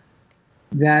that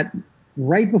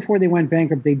right before they went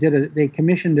bankrupt, they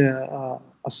commissioned a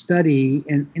study,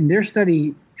 and their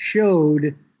study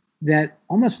showed that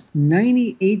almost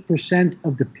 98%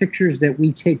 of the pictures that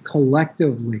we take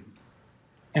collectively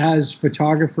as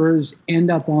photographers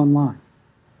end up online.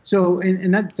 So,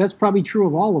 and that's probably true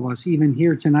of all of us, even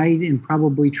here tonight, and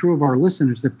probably true of our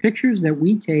listeners. The pictures that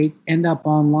we take end up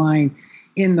online.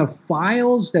 In the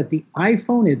files that the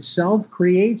iPhone itself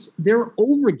creates, they're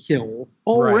overkill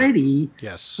already. Right.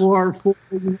 Yes. for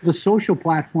the social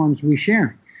platforms we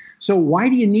share. So why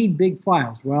do you need big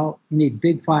files? Well, you need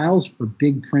big files for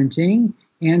big printing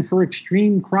and for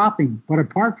extreme cropping. But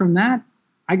apart from that,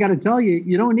 I got to tell you,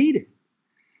 you don't need it.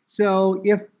 So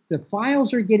if the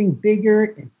files are getting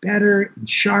bigger and better and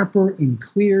sharper and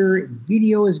clearer, and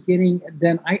video is getting,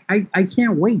 then I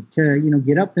can't wait to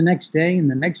get up the next day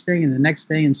and the next day and the next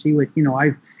day and see what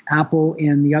Apple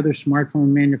and the other smartphone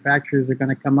manufacturers are going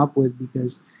to come up with,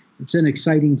 because it's an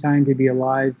exciting time to be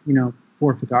alive,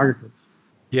 for photographers.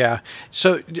 Yeah.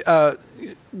 So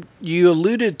you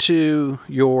alluded to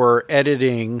your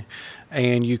editing,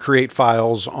 and you create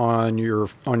files on your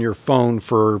phone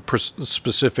for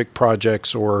specific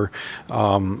projects or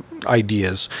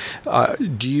ideas.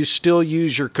 Do you still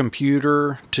use your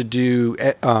computer to do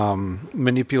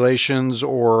manipulations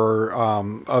or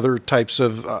other types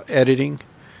of editing?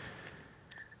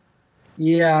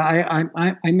 Yeah,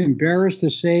 I'm embarrassed to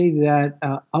say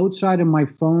that outside of my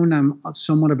phone, I'm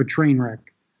somewhat of a train wreck.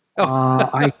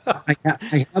 I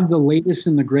have the latest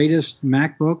and the greatest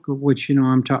MacBook, which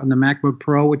I'm talking the MacBook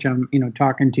Pro, which I'm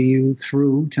talking to you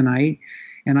through tonight,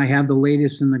 and I have the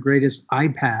latest and the greatest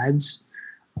iPads,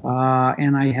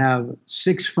 and I have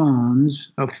 6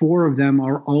 phones. 4 of them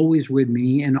are always with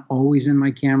me and always in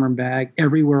my camera bag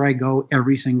everywhere I go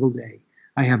every single day.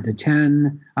 I have the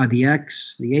 10, the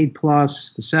X, the 8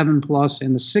 Plus, the 7 Plus,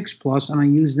 and the 6 Plus, and I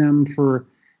use them for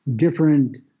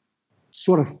different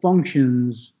sort of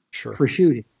functions. Sure. For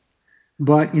shooting.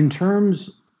 But in terms,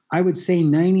 I would say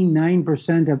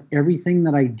 99% of everything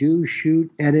that I do, shoot,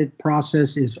 edit,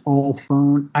 process is all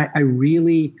phone. I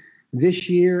really, this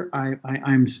year,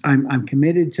 I'm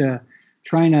committed to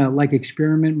trying to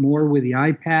experiment more with the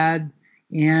iPad.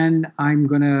 And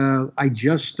I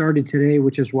just started today,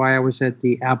 which is why I was at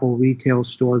the Apple retail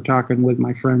store talking with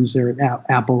my friends there at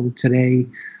Apple today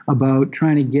about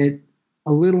trying to get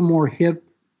a little more hip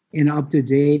and up to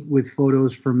date with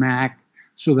Photos for Mac,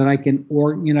 so that I can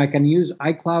I can use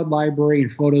iCloud library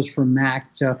and Photos for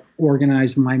Mac to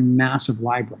organize my massive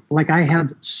library. I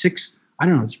have it's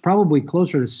probably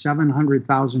closer to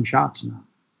 700,000 shots now.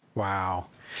 Wow.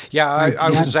 Yeah, I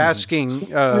was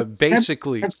asking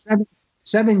basically. That's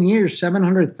 7 years,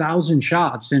 700,000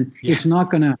 shots, and it's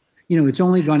not going to, it's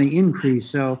only going to increase.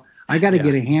 So I got to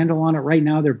get a handle on it. Right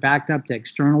now, they're backed up to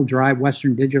external drive,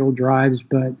 Western Digital drives,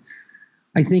 but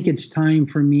I think it's time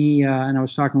for me, and I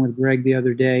was talking with Greg the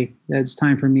other day, that it's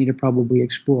time for me to probably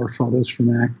explore Photos for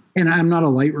Mac. And I'm not a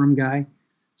Lightroom guy,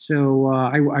 so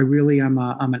I really I'm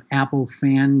an Apple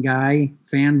fanboy.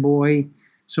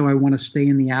 So I want to stay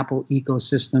in the Apple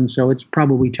ecosystem. So it's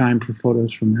probably time for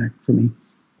Photos for Mac for me.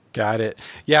 Got it.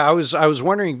 Yeah, I was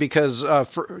wondering because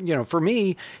for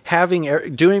me,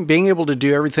 being able to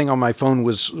do everything on my phone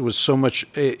was so much.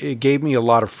 It gave me a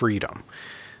lot of freedom.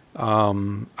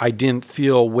 I didn't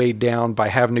feel weighed down by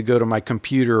having to go to my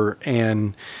computer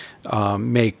and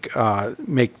make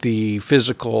the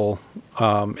physical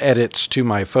edits to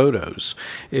my photos.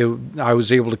 I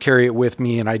was able to carry it with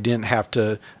me, and I didn't have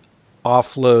to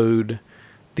offload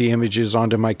the images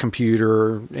onto my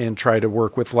computer and try to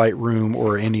work with Lightroom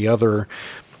or any other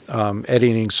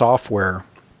editing software.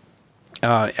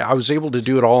 I was able to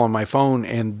do it all on my phone,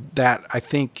 and that, I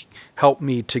think, helped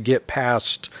me to get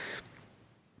past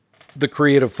the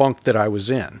creative funk that I was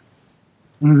in.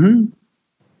 Mm-hmm.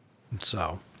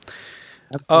 So,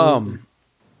 Absolutely.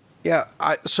 yeah.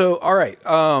 All right.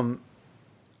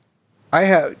 I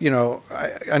have,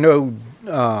 I know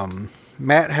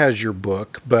Matt has your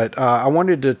book, but I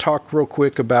wanted to talk real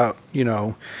quick about,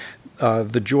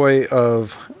 the joy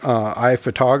of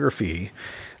iPhotography,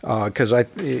 because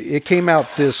it came out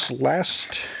this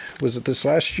last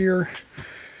year?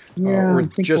 Yeah, Or I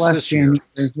think just last this year?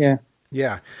 January. Yeah.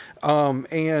 Yeah.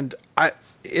 And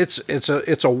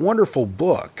it's a wonderful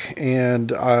book,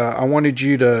 and I wanted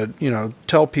you to,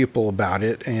 tell people about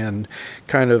it and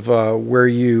kind of where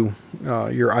your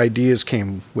ideas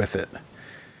came with it.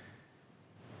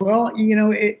 Well,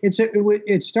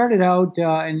 it started out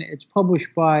and it's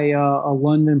published by a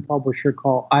London publisher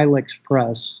called Ilex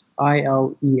Press,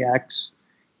 ILEX,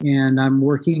 and I'm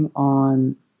working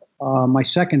on my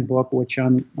second book, which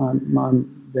I'm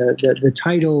the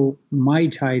title, my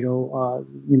title.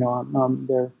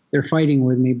 They're fighting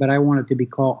with me, but I want it to be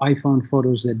called iPhone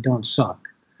Photos That Don't Suck.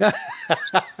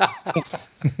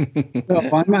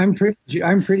 So I'm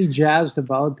pretty jazzed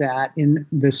about that. And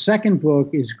the second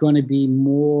book is going to be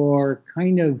more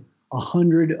kind of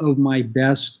 100 of my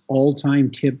best all-time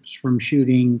tips from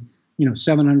shooting,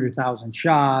 700,000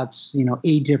 shots,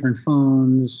 8 different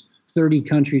phones, 30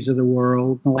 countries of the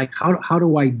world. Like, how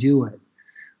do I do it?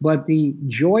 But the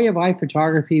joy of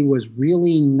iPhotography was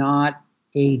really not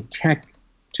a tech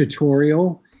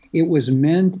tutorial. It was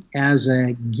meant as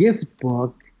a gift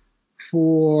book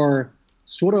for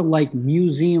sort of like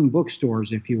museum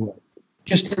bookstores, if you will.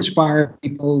 Just to inspire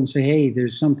people and say, hey,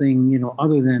 there's something,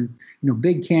 other than,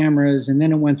 big cameras. And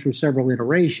then it went through several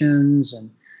iterations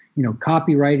and,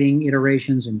 copywriting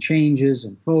iterations and changes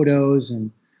and photos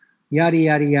and yada,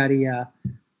 yada, yada, yada.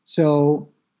 So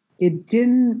it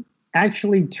didn't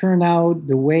actually turn out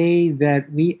the way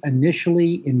that we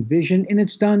initially envisioned. And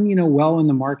it's done, well in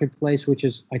the marketplace, which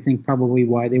is, I think, probably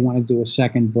why they want to do a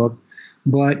second book.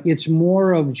 But it's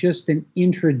more of just an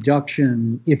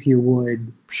introduction, if you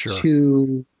would, Sure.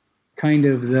 to kind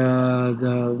of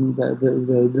the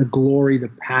glory, the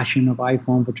passion of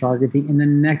iPhone photography. And the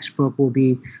next book will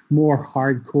be more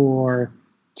hardcore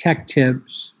tech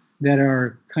tips that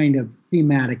are kind of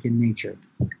thematic in nature.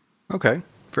 Okay.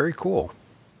 Very cool.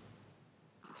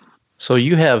 So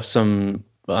you have some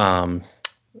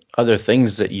other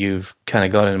things that you've kind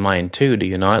of got in mind too, do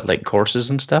you not? Like courses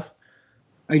and stuff?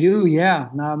 I do, yeah.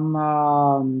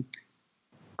 I'm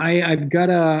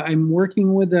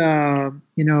working with an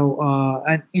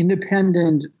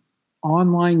independent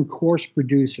online course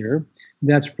producer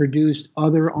that's produced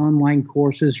other online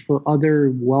courses for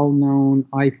other well-known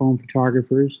iPhone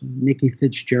photographers. Nikki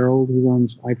Fitzgerald, who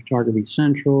runs iPhotography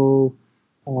Central.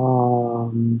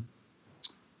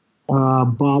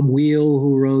 Bob Wheel,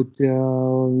 who wrote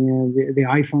the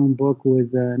iPhone book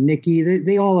with Nikki.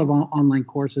 They all have online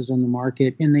courses on the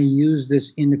market, and they use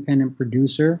this independent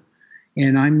producer.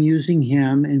 And I'm using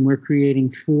him, and we're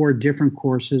creating 4 different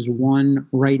courses. One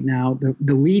right now,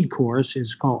 the lead course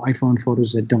is called iPhone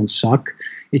Photos That Don't Suck.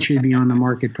 It should be on the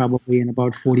market probably in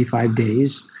about 45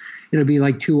 days. It'll be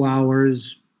like 2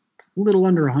 hours, a little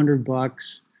under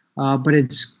 $100. But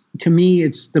to me,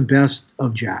 it's the best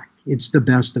of Jack. It's the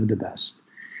best of the best.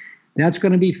 That's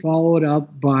going to be followed up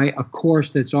by a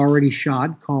course that's already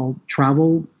shot called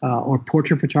Travel or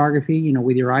Portrait Photography,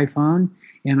 with your iPhone.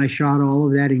 And I shot all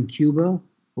of that in Cuba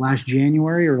last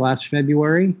January or last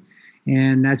February.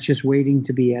 And that's just waiting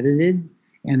to be edited.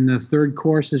 And the third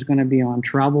course is going to be on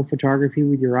travel photography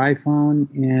with your iPhone.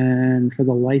 And for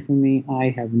the life of me, I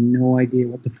have no idea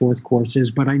what the fourth course is,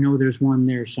 but I know there's one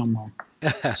there somewhere.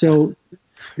 So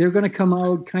they're going to come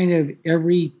out kind of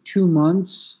every 2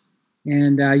 months,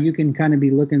 and you can kind of be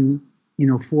looking,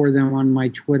 for them on my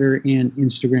Twitter and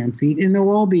Instagram feed. And they'll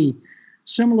all be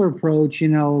similar approach,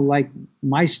 like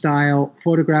my style,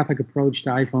 photographic approach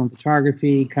to iPhone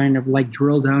photography, kind of like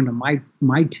drill down to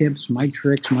my tips, my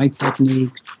tricks, my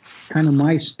techniques, kind of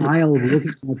my style of looking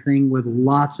at the thing with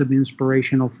lots of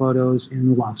inspirational photos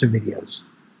and lots of videos.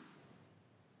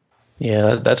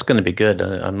 Yeah, that's going to be good.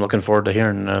 I'm looking forward to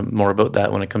hearing more about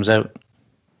that when it comes out.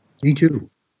 Me too.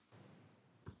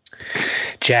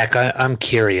 Jack, I'm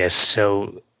curious.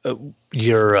 So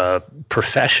your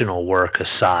professional work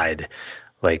aside,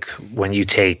 like when you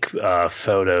take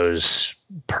photos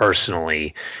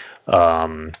personally,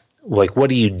 like what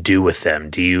do you do with them?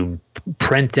 Do you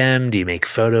print them? Do you make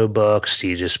photo books? Do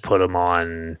you just put them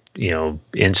on,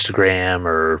 Instagram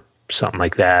or something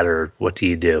like that? Or what do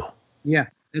you do? Yeah,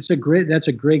 that's a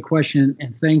great question,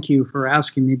 and thank you for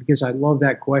asking me because I love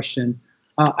that question.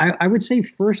 I would say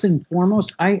first and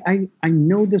foremost, I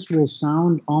know this will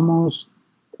sound almost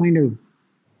kind of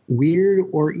weird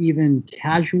or even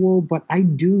casual, but I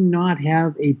do not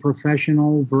have a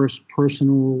professional versus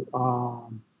personal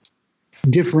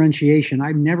differentiation.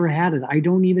 I've never had it. I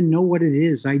don't even know what it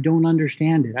is. I don't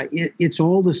understand it. It's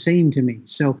all the same to me.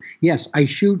 So yes, I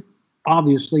shoot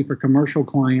obviously for commercial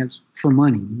clients for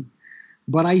money,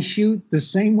 but I shoot the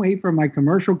same way for my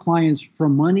commercial clients for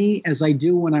money as I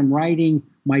do when I'm riding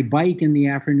my bike in the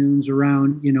afternoons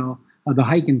around, the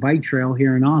hike and bike trail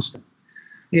here in Austin.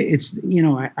 It's,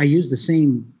 I use the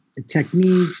same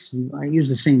techniques, I use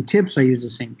the same tips, I use the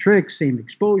same tricks, same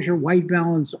exposure, white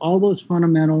balance, all those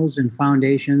fundamentals and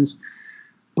foundations.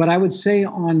 But I would say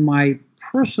on my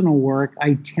personal work,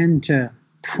 I tend to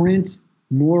print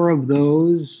more of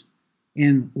those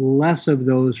and less of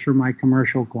those for my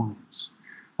commercial clients.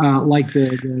 Like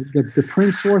the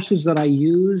print sources that I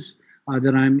use,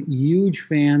 that I'm huge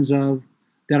fans of,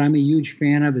 that I'm a huge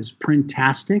fan of is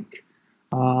Printastic,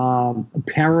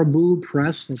 Parabo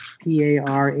Press, that's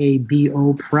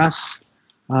Parabo Press,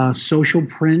 Social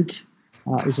Print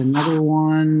is another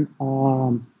one.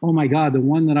 Oh my God, the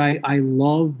one that I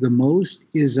love the most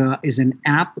is an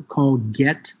app called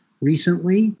Get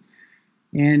Recently.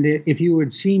 And if you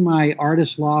would see my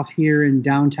artist loft here in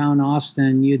downtown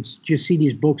Austin, you'd just see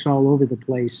these books all over the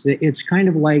place. It's kind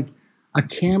of like a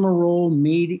camera roll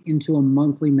made into a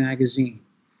monthly magazine.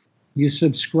 You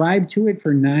subscribe to it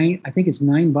for I think it's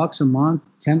 $9 a month,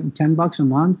 $10 a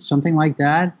month, something like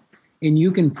that. And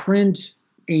you can print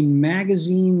a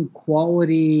magazine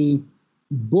quality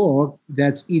book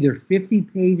that's either 50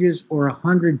 pages or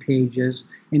 100 pages,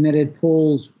 and that it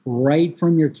pulls right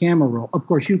from your camera roll. Of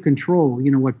course, you control,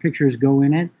 what pictures go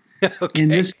in it. Okay.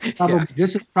 And this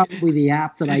is probably the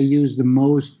app that I use the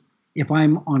most if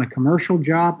I'm on a commercial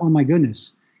job. Oh my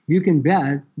goodness. You can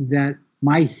bet that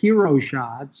my hero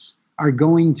shots are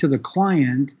going to the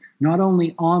client, not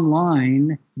only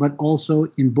online, but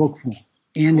also in book form.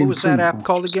 And what was that app form.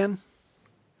 called again?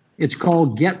 It's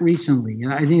called Get Recently.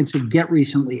 I think it's a Get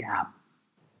Recently app.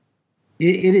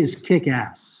 It is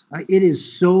kick-ass. It is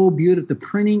so beautiful. The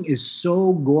printing is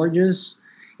so gorgeous.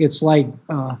 It's like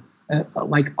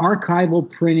archival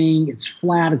printing. It's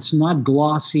flat. It's not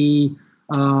glossy.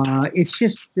 It's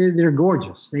just, they're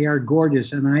gorgeous. They are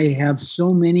gorgeous. And I have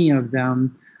so many of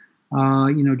them,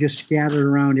 just scattered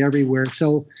around everywhere.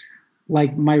 So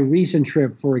like my recent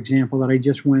trip, for example, that I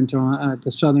just went on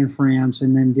to southern France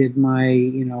and then did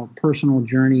my, personal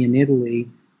journey in Italy.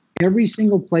 Every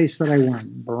single place that I went,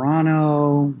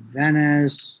 Verano,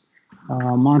 Venice,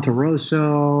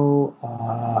 Monterosso,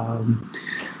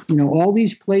 all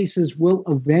these places will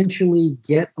eventually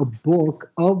get a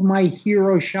book of my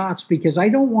hero shots because I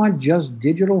don't want just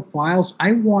digital files.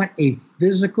 I want a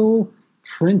physical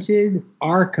printed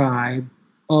archive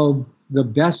of the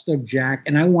best of Jack,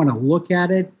 and I want to look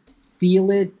at it,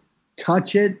 feel it,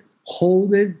 touch it,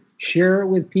 hold it, share it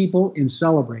with people, and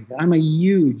celebrate it. I'm a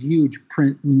huge, huge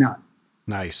print nut.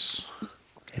 Nice.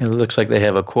 It looks like they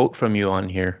have a quote from you on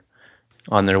here,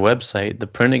 on their website. The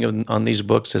printing on these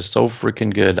books is so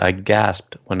freaking good. I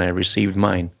gasped when I received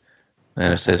mine.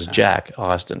 And it says Jack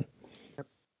Austin.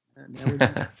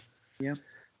 Yep.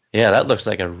 Yeah, that looks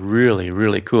like a really,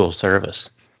 really cool service.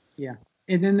 Yeah.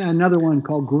 And then another one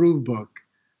called Groovebook,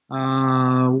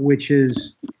 which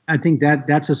is, I think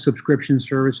that's a subscription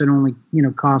service. It only,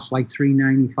 costs like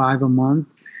 $3.95 a month.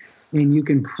 And you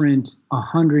can print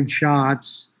 100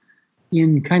 shots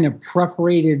in kind of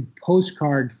perforated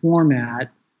postcard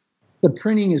format. The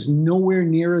printing is nowhere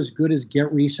near as good as Get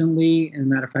Recently. As a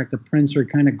matter of fact, the prints are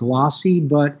kind of glossy.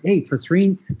 But hey, for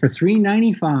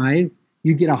 $3.95,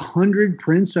 you get 100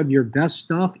 prints of your best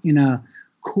stuff in a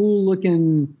cool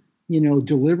looking,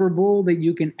 deliverable that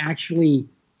you can actually,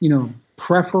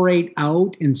 perforate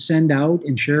out and send out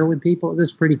and share with people.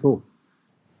 That's pretty cool.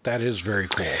 That is very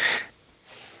cool.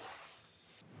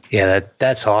 Yeah,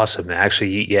 that's awesome.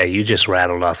 Actually, yeah, you just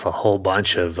rattled off a whole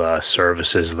bunch of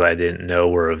services that I didn't know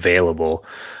were available.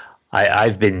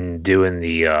 I've been doing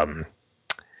the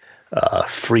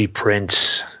free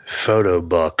prints photo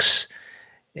books,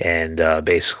 And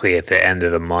basically, at the end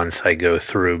of the month, I go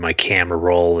through my camera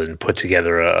roll and put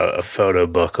together a photo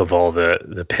book of all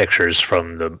the pictures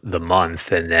from the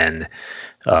month, and then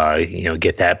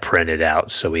get that printed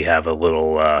out so we have a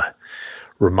little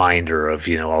reminder of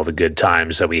all the good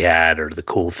times that we had, or the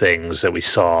cool things that we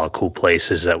saw, cool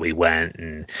places that we went.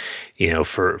 And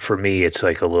for me, it's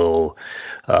like a little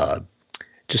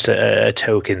just a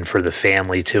token for the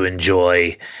family to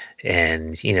enjoy.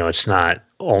 And it's not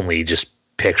only just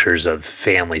pictures of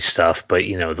family stuff, but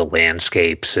the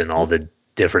landscapes and all the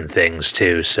different things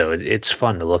too. So it's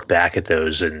fun to look back at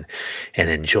those and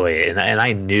enjoy it. And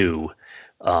I knew,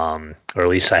 or at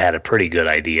least I had a pretty good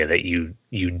idea that you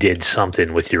did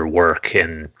something with your work.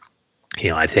 And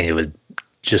I think it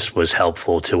was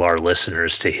helpful to our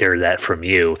listeners to hear that from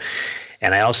you.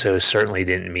 And I also certainly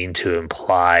didn't mean to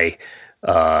imply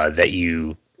that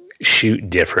you shoot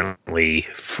differently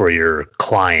for your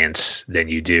clients than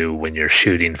you do when you're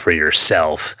shooting for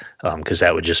yourself, because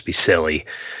that would just be silly.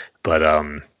 But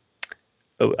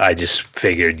I just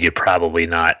figured you're probably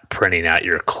not printing out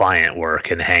your client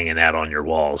work and hanging that on your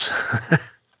walls.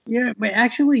 Yeah, but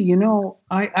actually,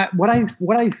 what I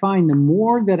find, the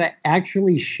more that I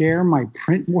actually share my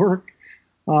print work,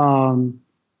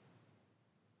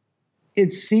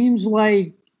 it seems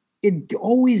like it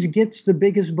always gets the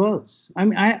biggest buzz. I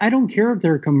mean, I don't care if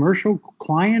they're a commercial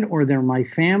client or they're my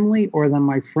family or they're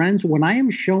my friends. When I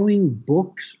am showing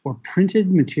books or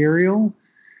printed material,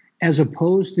 as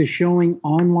opposed to showing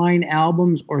online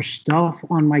albums or stuff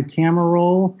on my camera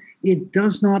roll, it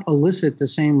does not elicit the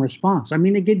same response. I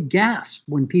mean, I get gasped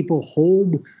when people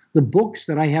hold the books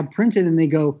that I have printed and they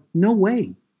go, "No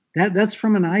way. That's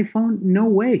from an iPhone? No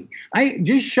way." I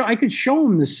could show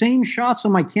them the same shots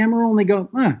on my camera roll and they go,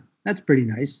 "That's pretty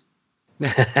nice."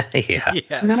 Yeah. Yes.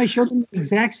 And then I show them the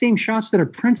exact same shots that are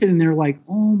printed and they're like,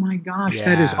 "Oh my gosh,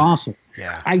 that is awesome."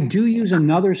 Yeah. I do use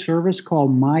another service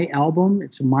called My Album.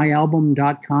 It's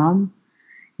myalbum.com.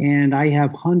 And I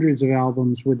have hundreds of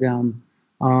albums with them.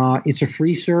 It's a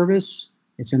free service.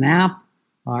 It's an app.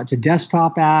 It's a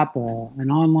desktop app,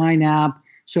 an online app.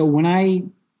 So when I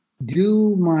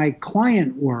do my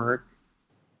client work,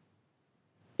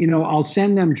 I'll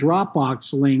send them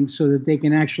Dropbox links so that they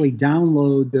can actually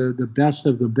download the best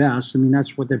of the best. I mean,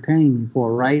 that's what they're paying me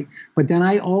for, right? But then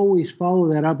I always follow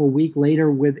that up a week later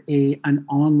with an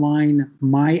online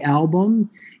My Album.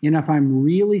 And if I'm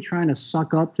really trying to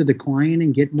suck up to the client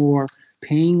and get more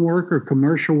paying work or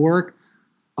commercial work,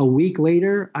 a week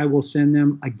later, I will send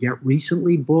them a Get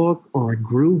Recently book or a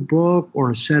Groove book or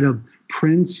a set of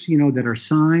prints, that are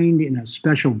signed in a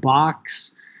special box.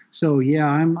 So yeah,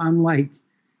 I'm like,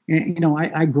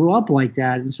 I grew up like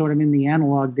that and sort of in the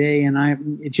analog day, and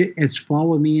it's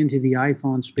followed me into the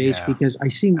iPhone space because I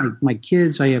see my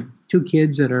kids. I have two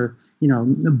kids that are,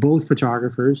 both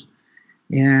photographers,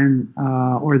 and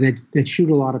or that shoot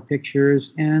a lot of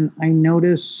pictures, and I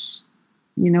notice,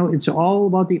 it's all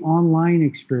about the online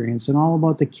experience and all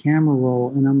about the camera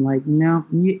roll, and I'm like, no,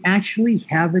 you actually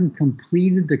haven't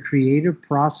completed the creative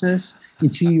process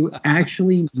until you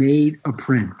actually made a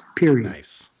print. Period.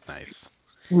 Nice.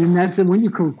 And that's when you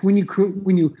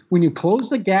close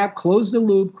the gap, close the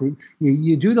loop,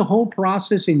 you do the whole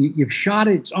process, and you've shot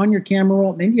it. It's on your camera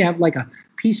roll. Then you have like a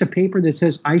piece of paper that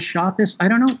says, "I shot this." I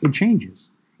don't know. It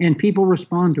changes, and people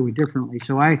respond to it differently.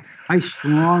 So I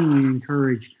strongly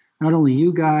encourage not only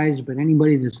you guys, but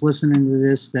anybody that's listening to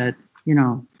this that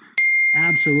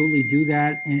absolutely do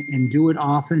that and do it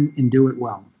often and do it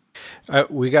well.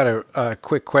 We got a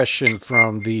quick question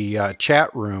from the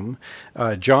chat room.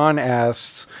 John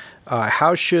asks,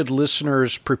 how should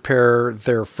listeners prepare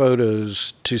their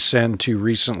photos to send to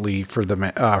Recently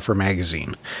for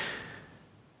magazine?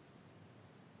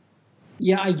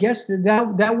 Yeah, I guess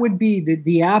that would be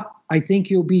the app. I think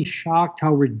you'll be shocked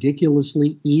how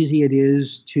ridiculously easy it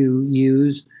is to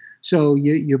use. So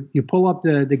you pull up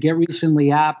the Get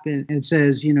Recently app and it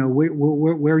says,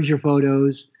 where's your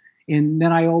photos? And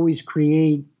then I always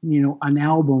create, an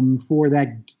album for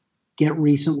that Get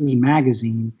Recently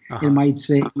magazine. Uh-huh. It might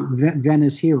say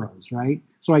Venice Heroes, right?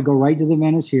 So I go right to the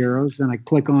Venice Heroes, then I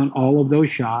click on all of those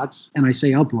shots and I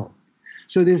say upload.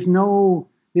 So there's no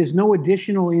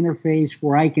additional interface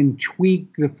where I can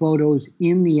tweak the photos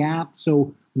in the app.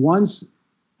 So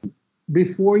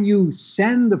before you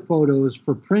send the photos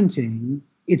for printing,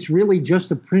 it's really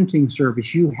just a printing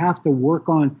service. You have to work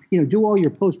on, do all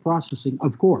your post-processing,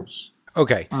 of course.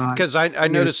 Okay, because I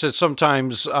notice that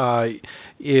sometimes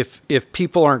if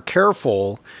people aren't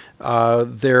careful,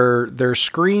 their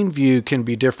screen view can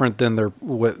be different than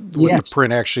what the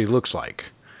print actually looks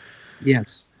like.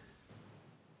 Yes.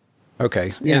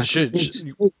 Okay. Yeah.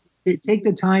 take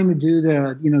the time to do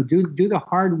the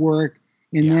hard work,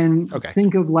 and then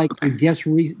think of like the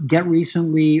Get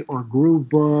Recently or Groove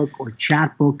Book or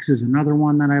Chat Books is another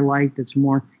one that I like that's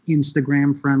more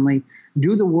Instagram friendly.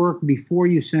 Do the work before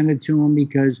you send it to them,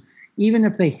 because even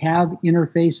if they have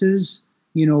interfaces,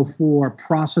 for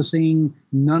processing,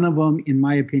 none of them, in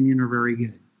my opinion, are very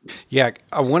good. Yeah,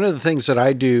 one of the things that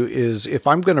I do is if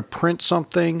I'm going to print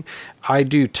something, I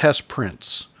do test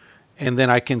prints. And then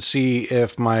I can see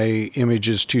if my image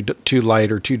is too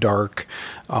light or too dark.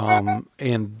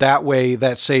 And that way,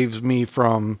 that saves me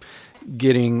from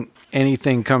getting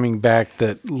anything coming back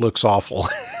that looks awful.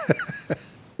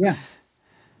 Yeah.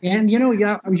 And,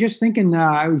 I was just thinking,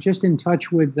 I was just in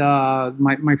touch with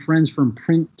my friends from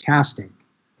Printastic.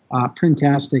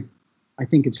 Printastic, I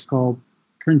think it's called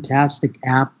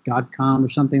printasticapp.com or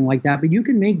something like that. But you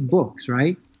can make books,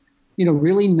 right?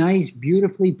 Really nice,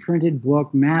 beautifully printed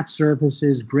book, matte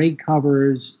surfaces, great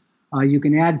covers. You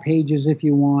can add pages if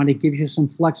you want. It gives you some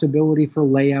flexibility for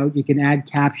layout. You can add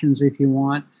captions if you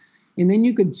want. And then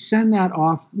you could send that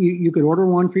off. You could order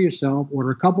one for yourself,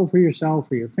 order a couple for yourself,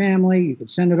 for your family. You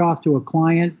could send it off to a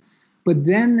client. But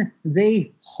then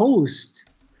they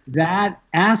host that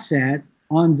asset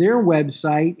on their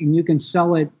website, and you can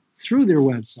sell it through their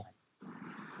website.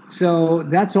 So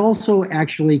that's also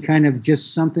actually kind of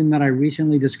just something that I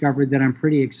recently discovered that I'm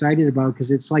pretty excited about,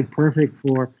 because it's like perfect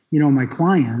for, my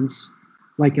clients.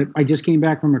 Like I just came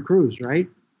back from a cruise, right?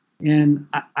 And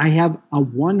I have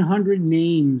 100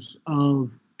 names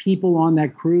of people on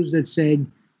that cruise that said,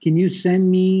 can you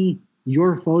send me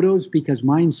your photos because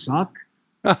mine suck?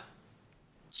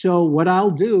 So what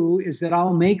I'll do is that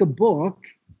I'll make a book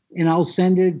and I'll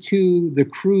send it to the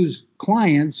cruise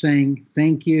client saying,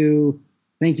 thank you.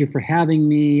 Thank you for having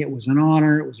me. It was an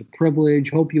honor. It was a privilege.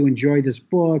 Hope you enjoy this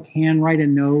book. Handwrite a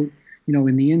note,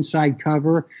 in the inside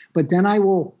cover. But then I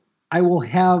will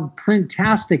have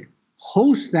Printastic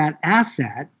host that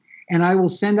asset, and I will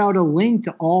send out a link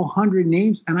to all 100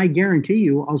 names, and I guarantee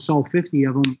you I'll sell 50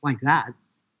 of them like that.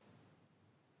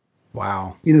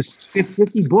 Wow.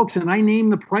 50 books, and I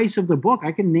name the price of the book.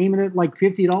 I can name it at like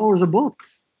 $50 a book.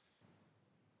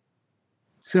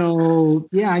 So,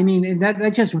 yeah, I mean,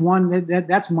 that's just one,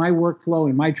 that's my workflow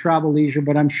and my travel leisure,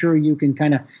 but I'm sure you can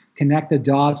kind of connect the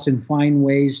dots and find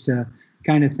ways to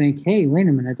kind of think, hey, wait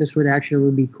a minute, this would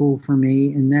be cool for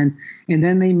me. And then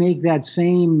they make that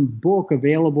same book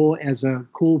available as a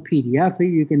cool PDF that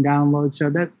you can download.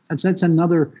 So that's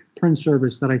another print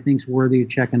service that I think is worthy of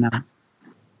checking out.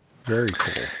 Very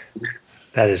cool.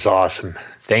 That is awesome.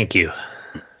 Thank you.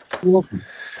 You're welcome.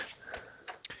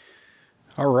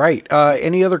 All right.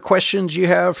 Any other questions you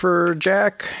have for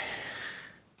Jack?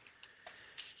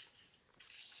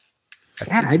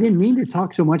 I didn't mean to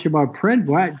talk so much about print,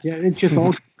 but it's just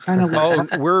all kind of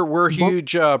like... we're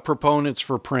huge proponents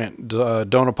for print.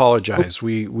 Don't apologize.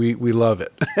 We love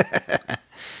it.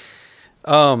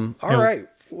 All right.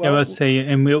 Well, let's say,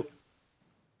 and we'll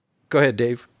go ahead,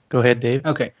 Dave. Go ahead, Dave.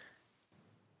 Okay.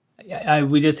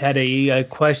 We just had a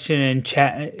question in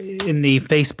chat in the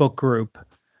Facebook group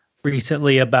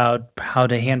recently about how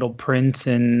to handle prints,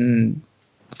 and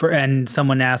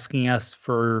someone asking us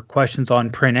for questions on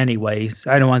print anyways.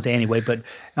 I don't want to say anyway, but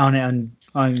on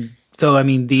so I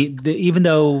mean the even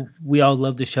though we all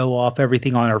love to show off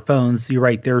everything on our phones, you're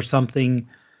right, there's something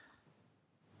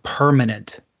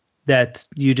permanent that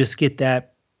you just get,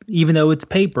 that even though it's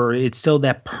paper, it's still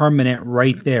that permanent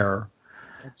right there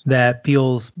that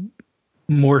feels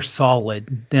more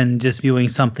solid than just viewing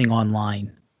something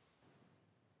online.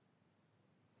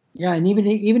 Yeah, and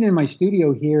even in my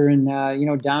studio here in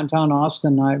downtown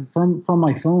Austin, I from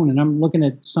my phone, and I'm looking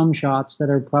at some shots that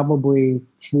are probably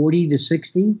 40 to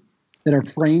 60 that are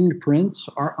framed prints,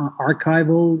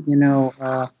 archival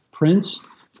prints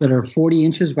that are 40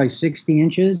 inches by 60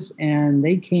 inches, and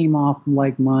they came off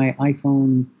like my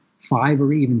iPhone 5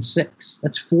 or even 6.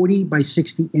 That's 40 by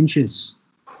 60 inches,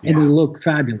 and they look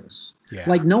fabulous. Yeah.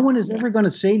 Like no one is ever going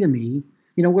to say to me,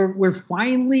 we're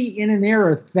finally in an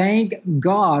era, thank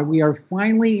God, we are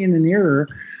finally in an era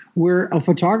where a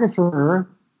photographer,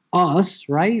 us,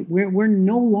 right, we're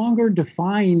no longer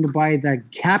defined by the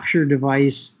capture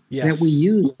device that we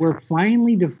use. We're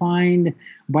finally defined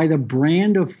by the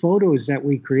brand of photos that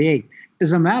we create.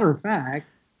 As a matter of fact,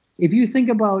 if you think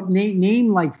about name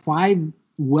like 5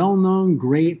 well-known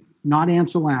great, not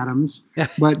Ansel Adams,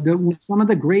 but some of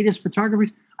the greatest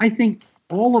photographers, I think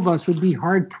all of us would be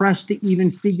hard-pressed to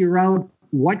even figure out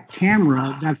what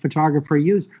camera that photographer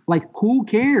used. Like, who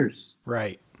cares?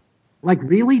 Right. Like,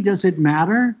 really, does it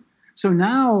matter? So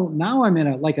now I'm in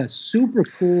a super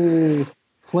cool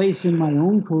place in my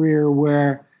own career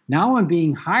where now I'm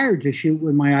being hired to shoot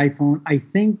with my iPhone, I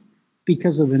think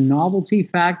because of the novelty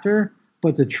factor.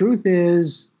 But the truth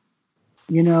is,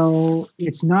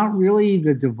 it's not really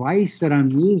the device that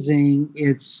I'm using.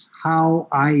 It's how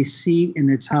I see and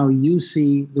it's how you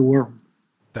see the world.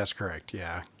 That's correct.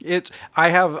 Yeah.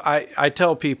 I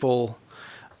tell people,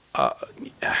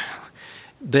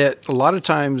 that a lot of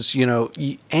times,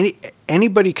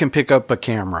 anybody can pick up a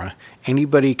camera,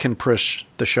 anybody can push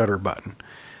the shutter button.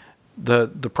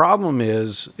 The problem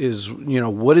is,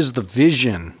 what is the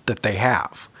vision that they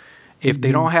have? If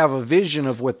they don't have a vision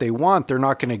of what they want, they're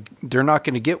not going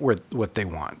to get what they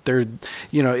want.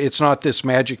 It's not this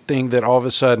magic thing that all of a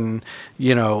sudden,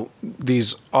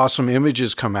 these awesome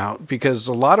images come out, because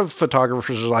a lot of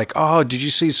photographers are like, "Oh, did you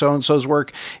see so-and-so's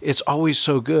work? It's always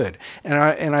so good."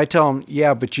 And I tell them,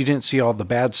 "Yeah, but you didn't see all the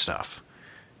bad stuff."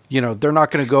 They're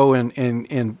not going to go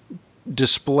and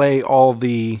display all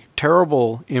the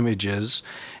terrible images,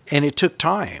 and it took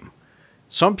time.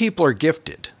 Some people are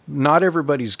gifted. Not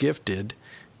everybody's gifted.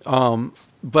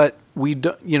 But we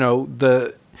do,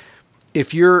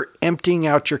 if you're emptying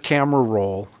out your camera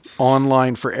roll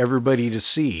online for everybody to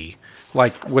see,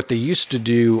 like what they used to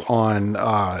do on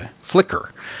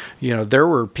Flickr, there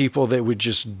were people that would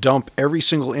just dump every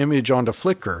single image onto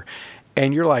Flickr.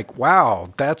 And you're like,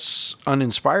 wow, that's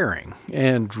uninspiring.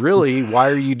 And really, why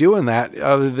are you doing that?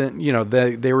 Other than,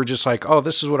 they were just like, oh,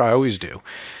 this is what I always do.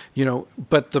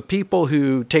 But the people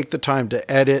who take the time to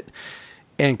edit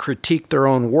and critique their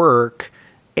own work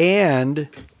and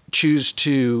choose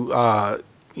to,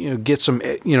 get some,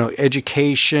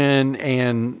 education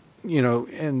and,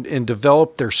 and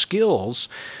develop their skills,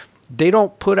 they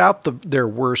don't put out their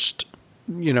worst,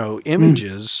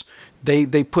 images.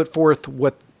 They put forth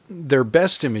what their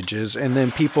best images, and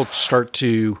then people start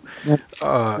to, that's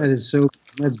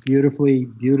beautifully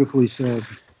said.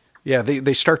 Yeah,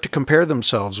 they start to compare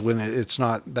themselves when that's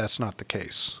not the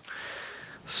case.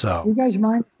 So, you guys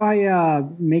mind if I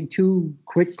make 2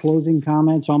 quick closing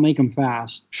comments? I'll make them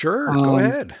fast. Sure, go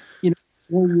ahead.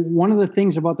 One of the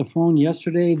things about the phone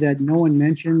yesterday that no one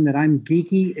mentioned that I'm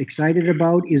geeky excited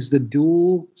about is the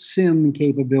dual SIM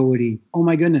capability. Oh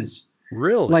my goodness!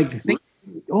 Really?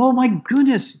 Oh my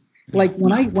goodness! Like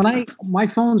when I my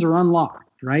phones are unlocked.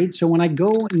 Right. So when I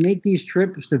go and make these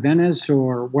trips to Venice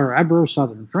or wherever,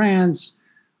 southern France,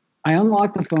 I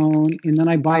unlock the phone and then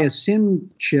I buy a SIM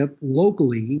chip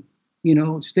locally,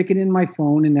 stick it in my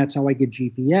phone. And that's how I get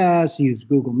GPS, use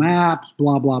Google Maps,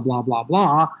 blah, blah, blah, blah,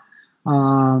 blah.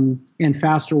 And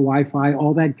faster Wi-Fi,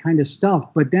 all that kind of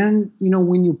stuff. But then,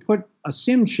 when you put a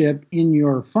SIM chip in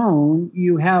your phone,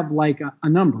 you have like a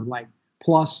number like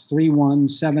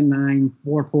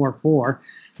 +3179444.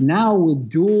 Now with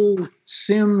dual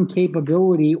SIM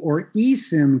capability or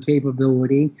eSIM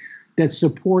capability that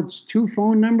supports 2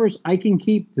 phone numbers, I can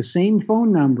keep the same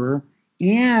phone number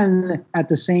and at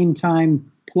the same time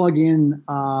plug in,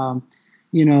 to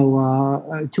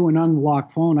an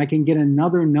unlocked phone. I can get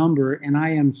another number, and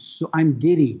I'm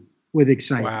giddy with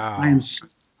excitement. Wow. I am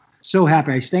so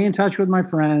happy. I stay in touch with my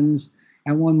friends.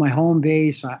 I want my home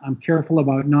base. I'm careful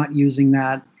about not using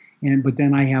that, but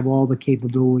then I have all the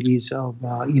capabilities of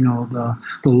the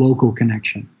local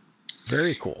connection.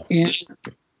 Very cool.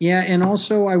 And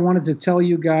also I wanted to tell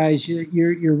you guys,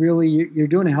 you're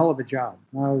doing a hell of a job.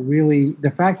 Really, the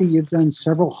fact that you've done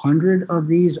several hundred of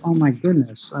these, oh my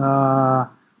goodness,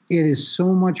 it is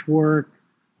so much work.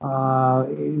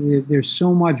 There's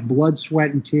so much blood,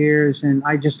 sweat, and tears, and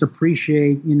I just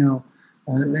appreciate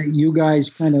that you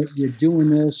guys you're doing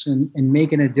this and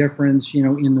making a difference,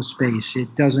 in the space.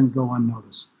 It doesn't go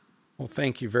unnoticed. Well,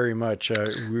 thank you very much.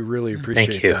 We really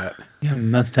appreciate that. Yeah,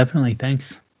 most definitely.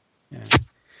 Thanks. Yeah.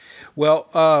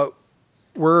 Well,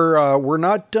 we're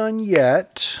not done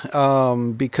yet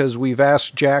because we've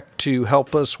asked Jack to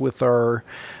help us with our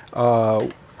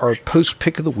post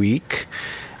pick of the week,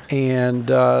 and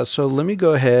so let me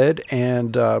go ahead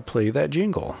and play that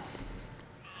jingle.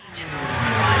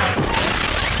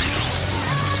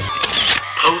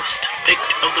 Post pick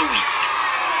of the week.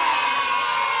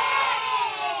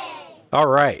 All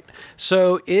right.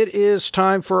 So it is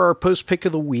time for our post pick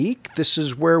of the week. This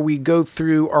is where we go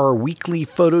through our weekly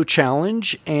photo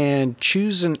challenge and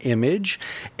choose an image.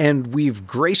 And we've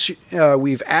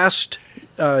asked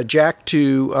Jack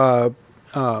to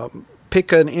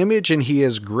pick an image, and he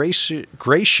has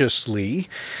graciously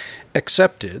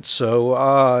accepted.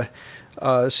 So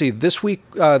see, this week,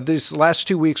 these last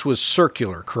 2 weeks was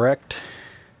circular, correct?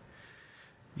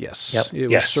 Yes, Yep. It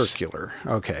was circular.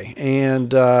 Okay.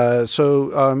 And so,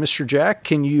 Mr. Jack,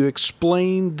 can you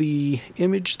explain the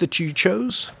image that you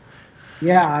chose?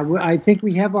 Yeah, I think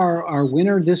we have our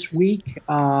winner this week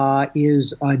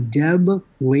is Deb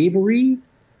Lavery,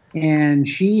 and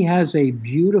she has a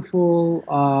beautiful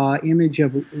image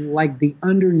of like the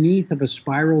underneath of a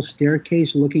spiral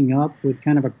staircase looking up with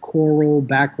kind of a coral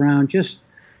background. Just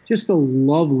a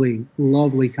lovely,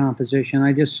 lovely composition.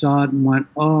 I just saw it and went,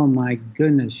 oh my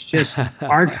goodness, just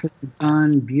artfully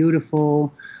done,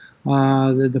 beautiful.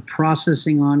 The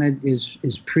processing on it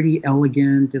is pretty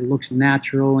elegant. It looks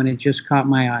natural, and it just caught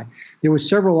my eye. There were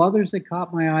several others that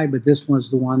caught my eye, but this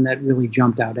was the one that really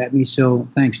jumped out at me. So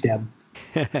thanks, Deb.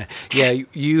 Yeah,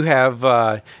 you have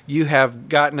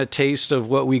gotten a taste of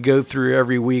what we go through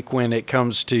every week when it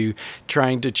comes to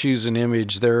trying to choose an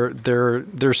image.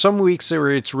 There's some weeks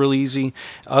where it's real easy.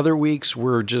 Other weeks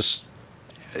we're just,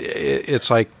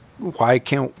 it's like, why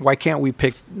can't we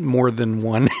pick more than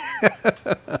one?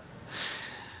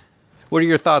 What are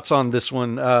your thoughts on this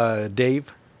one,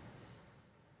 Dave?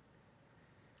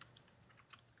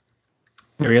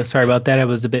 There we go. Sorry about that. I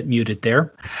was a bit muted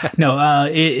there. No,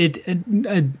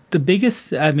 the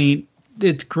biggest, I mean,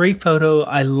 it's great photo.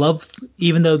 I love,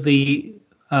 even though the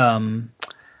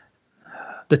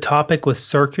topic was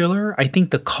circular, I think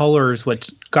the color is what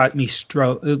got me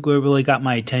really got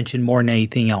my attention more than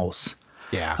anything else.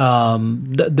 Yeah.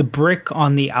 The brick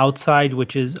on the outside,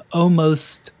 which is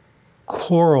almost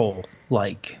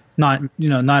coral-like, not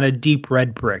a deep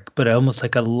red brick, but almost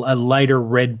like a lighter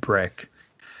red brick.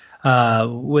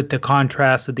 With the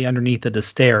contrast of the underneath of the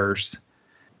stairs,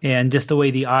 and just the way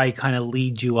the eye kind of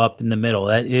leads you up in the middle.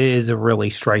 That is a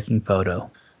really striking photo.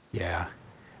 Yeah.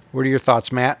 What are your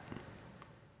thoughts, Matt?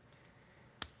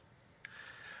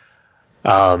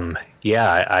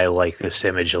 Yeah, I like this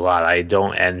image a lot. I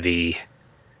don't envy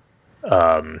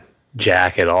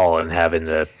Jack at all in having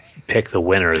to pick the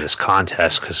winner of this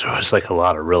contest, because there was like a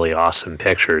lot of really awesome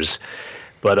pictures.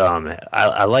 But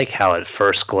I like how at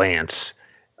first glance,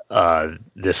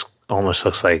 this almost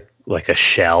looks like a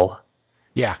shell.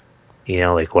 Yeah.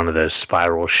 Like one of those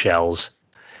spiral shells.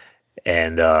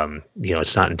 And,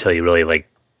 it's not until you really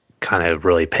kind of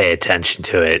really pay attention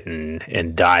to it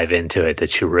and dive into it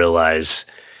that you realize,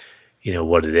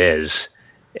 what it is.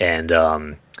 And,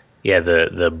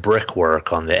 the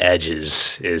brickwork on the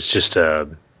edges is just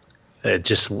it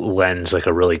just lends like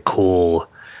a really cool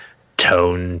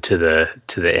tone to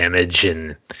the image,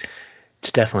 and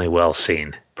it's definitely well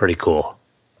seen. Pretty cool.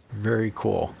 Very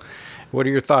cool. What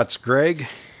are your thoughts, Greg?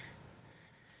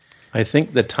 I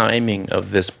think the timing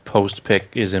of this post pick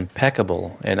is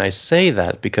impeccable, and I say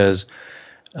that because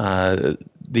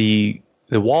the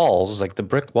walls, like the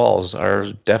brick walls,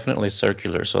 are definitely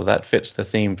circular, so that fits the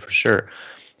theme for sure.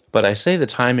 But I say the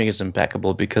timing is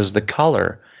impeccable because the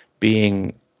color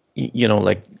being,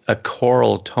 like a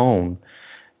coral tone,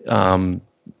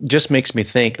 just makes me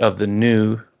think of the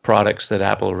new products that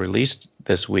Apple released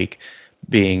this week,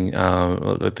 being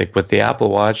with the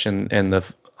Apple Watch and the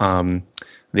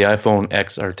iPhone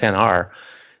X or 10R.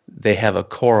 They have a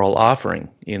coral offering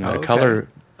in their color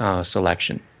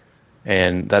selection,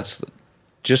 and that's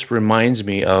just reminds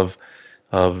me of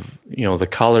the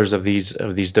colors of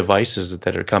these devices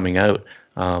that are coming out.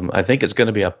 I think it's going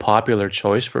to be a popular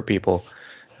choice for people,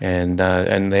 and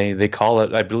they call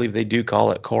it, I believe they do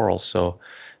call it coral. So.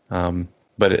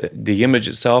 But the image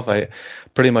itself, I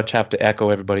pretty much have to echo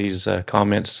everybody's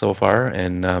comments so far,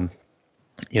 and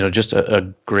just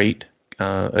a great,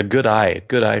 a good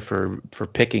eye for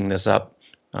picking this up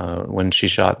when she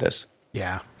shot this.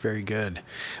 Yeah, very good.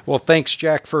 Well, thanks,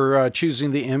 Jack, for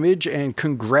choosing the image, and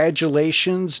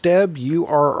congratulations, Deb. You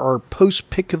are our post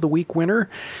pick of the week winner.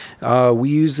 We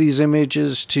use these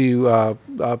images to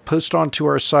post onto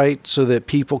our site so that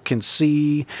people can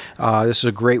see. This is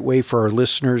a great way for our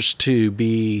listeners to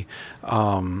be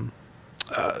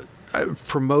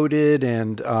promoted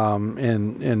and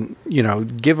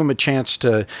give them a chance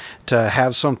to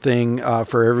have something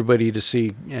for everybody to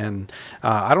see. And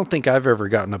I don't think I've ever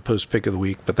gotten a post pick of the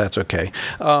week, but that's okay.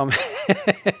 Not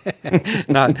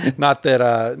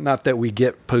that we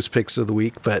get post picks of the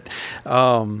week, but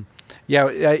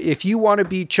if you want to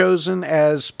be chosen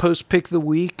as post pick of the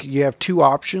week, you have two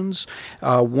options.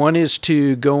 One is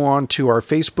to go on to our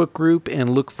Facebook group and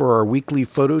look for our weekly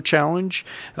photo challenge.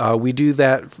 We do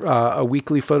that, a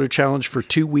weekly photo challenge for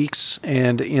 2 weeks.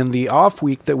 And in the off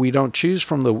week that we don't choose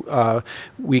from the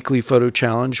weekly photo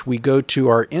challenge, we go to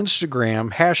our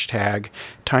Instagram hashtag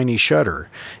TinyShutter.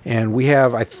 And we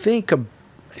have, I think,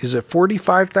 is it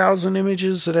 45,000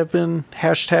 images that have been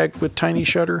hashtagged with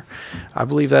TinyShutter? I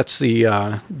believe that's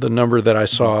the number that I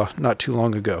saw not too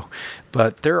long ago.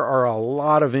 But there are a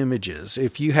lot of images.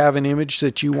 If you have an image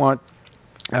that you want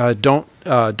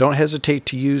don't hesitate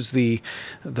to use the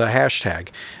hashtag.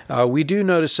 We do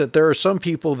notice that there are some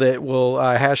people that will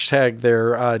hashtag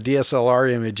their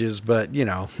DSLR images, but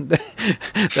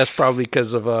that's probably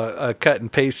because of a cut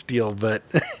and paste deal. But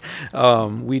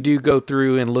we do go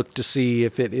through and look to see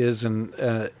if it is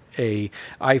a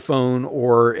iPhone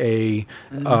or a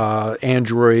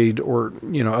Android or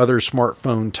other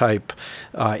smartphone type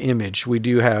image. We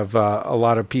do have a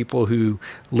lot of people who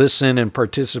listen and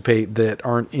participate that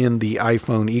aren't in the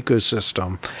iPhone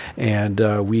ecosystem, and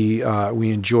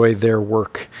we enjoy their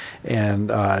work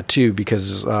and too,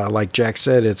 because like Jack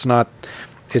said, it's not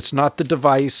the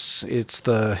device, it's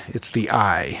the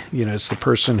eye. It's the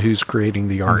person who's creating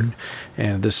the art,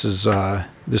 and this is a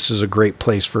great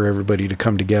place for everybody to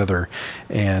come together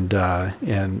and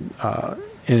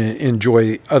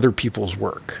enjoy other people's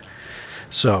work.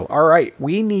 So, all right,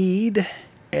 we need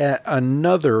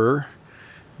another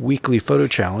weekly photo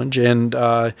challenge, and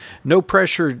no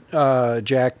pressure,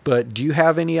 Jack. But do you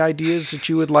have any ideas that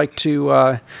you would like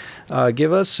to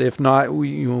give us? If not,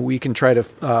 we can try to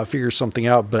figure something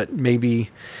out. But maybe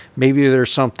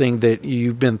there's something that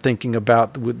you've been thinking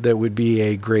about that would be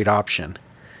a great option.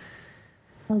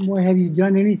 Well, have you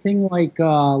done anything like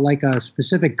a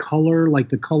specific color, like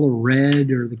the color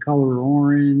red or the color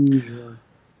orange or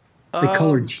the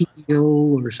color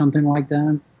teal or something like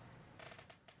that?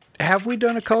 Have we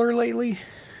done a color lately?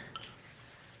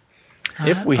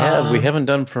 If we have, we haven't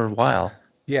done for a while.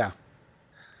 Yeah.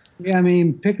 Yeah, I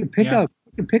mean, pick a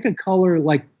color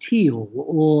like teal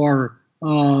or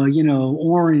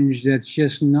orange that's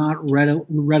just not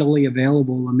readily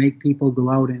available to make people go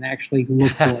out and actually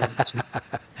look for it.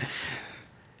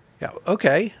 Yeah.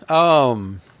 Okay.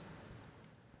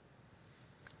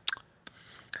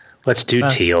 Let's do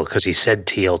teal, because he said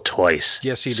teal twice.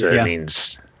 Yes, he did. So that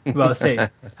means. Well,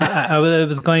 I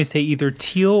was going to say either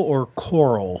teal or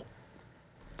coral,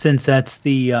 since that's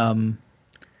the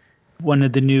one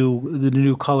of the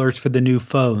new colors for the new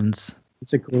phones.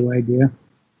 It's a cool idea.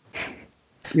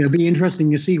 It'll be interesting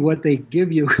to see what they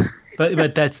give you.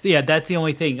 but that's the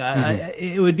only thing.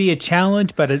 It would be a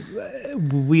challenge, but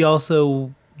we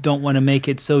also don't want to make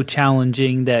it so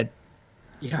challenging that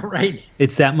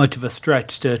it's that much of a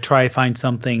stretch to try to find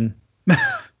something.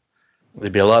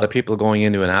 There'd be a lot of people going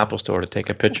into an Apple store to take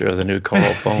a picture of the new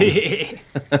Coral phone.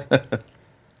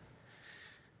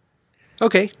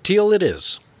 Okay, teal it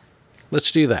is.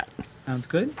 Let's do that. Sounds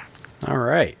good. All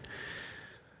right.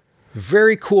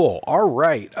 Very cool. All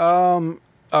right.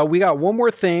 We got one more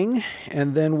thing,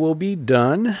 and then we'll be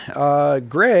done.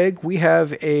 Greg, we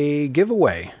have a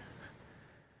giveaway.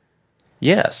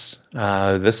 Yes,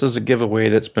 this is a giveaway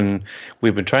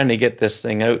we've been trying to get this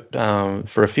thing out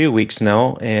for a few weeks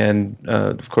now, and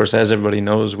of course, as everybody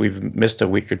knows, we've missed a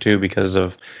week or two because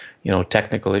of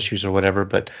technical issues or whatever.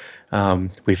 But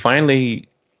we finally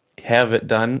have it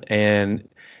done, and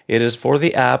it is for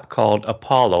the app called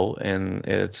Apollo, and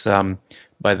it's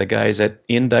by the guys at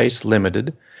Indice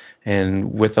Limited.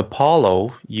 And with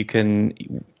Apollo, you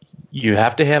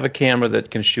have to have a camera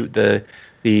that can shoot the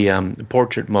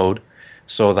portrait mode.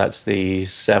 So that's the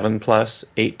 7+,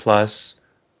 8+,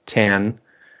 10,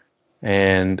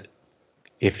 and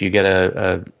if you get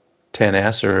a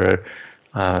 10S or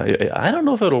I don't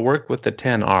know if it'll work with the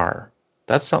 10R.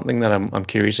 That's something that I'm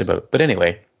curious about. But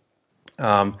anyway,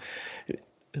 so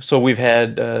we've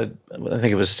had I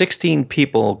think it was 16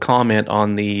 people comment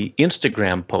on the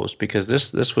Instagram post, because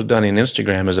this was done in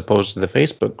Instagram as opposed to the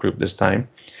Facebook group this time,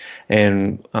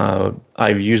 and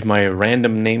I've used my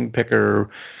random name picker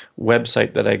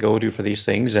website that I go to for these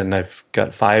things, and I've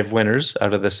got 5 winners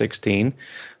out of the 16.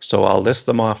 So I'll list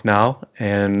them off now,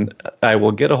 and I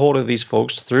will get a hold of these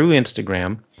folks through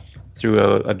Instagram, through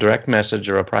a direct message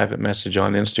or a private message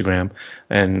on Instagram,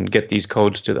 and get these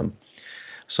codes to them.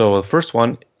 So the first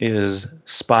one is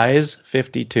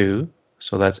Spies52.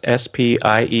 So that's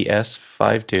SPIES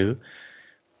 52.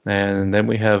 And then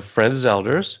we have Fred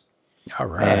Zelders. All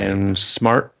right. And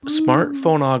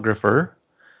Smartphonographer.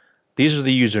 These are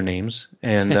the usernames.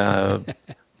 And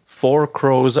Four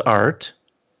Crows Art.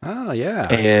 Oh, yeah.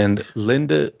 And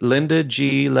Linda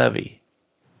G. Levy.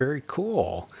 Very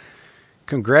cool.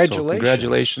 Congratulations. So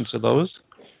congratulations to those.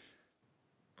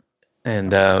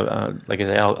 And like I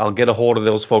say, I'll get a hold of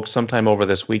those folks sometime over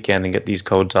this weekend and get these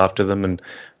codes off to them, and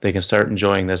they can start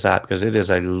enjoying this app, because it is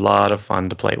a lot of fun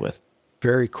to play with.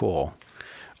 Very cool.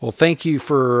 Well, thank you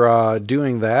for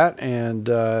doing that and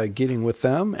getting with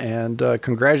them. And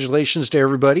congratulations to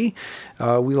everybody.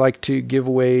 We like to give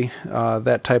away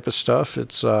that type of stuff.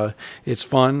 It's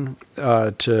fun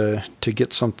to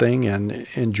get something and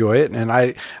enjoy it. And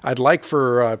I'd like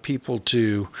for people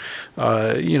to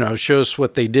show us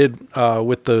what they did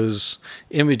with those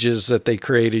images that they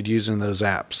created using those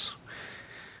apps.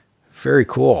 Very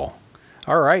cool.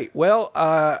 All right. Well,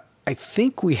 I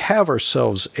think we have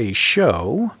ourselves a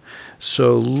show,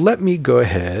 so let me go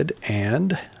ahead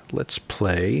and let's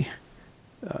play.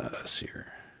 Let's see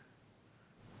here.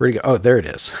 Where'd it go? Oh, there it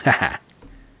is.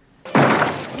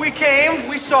 We came,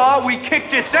 we saw, we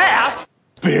kicked its ass.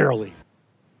 Barely.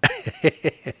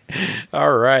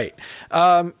 All right.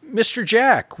 Mr.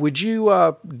 Jack, would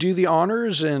you do the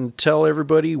honors and tell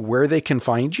everybody where they can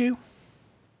find you?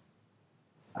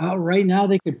 Right now,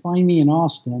 they could find me in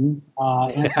Austin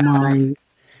at my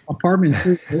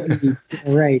apartment.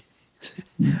 Right.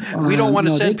 We don't want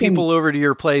to send people over to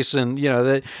your place, and you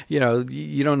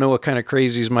don't know what kind of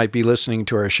crazies might be listening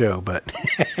to our show. But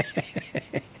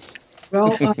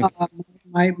well,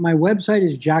 my website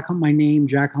is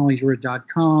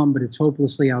jackhollingsworth.com, but it's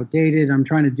hopelessly outdated. I'm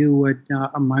trying to do what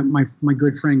my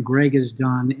good friend Greg has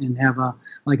done and have a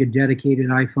dedicated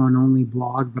iPhone only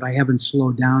blog, but I haven't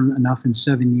slowed down enough in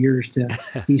 7 years to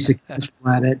be successful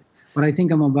at it. But I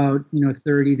think I'm about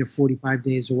 30 to 45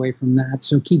 days away from that.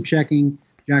 So keep checking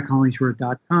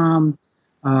jackhollingsworth.com.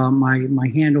 My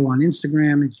handle on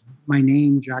Instagram is my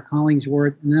name, Jack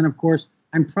Hollingsworth, and then of course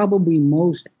I'm probably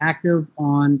most active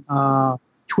on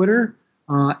Twitter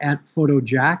at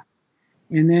PhotoJack.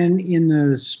 And then in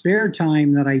the spare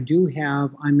time that I do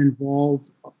have, I'm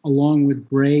involved along with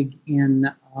Greg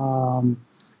in,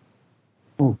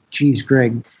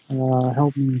 Greg,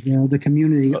 help me, the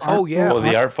community.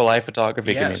 The Artful Eye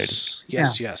Photography community.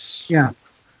 Yes. Yeah.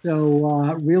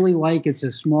 So really it's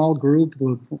a small group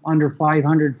of under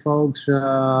 500 folks.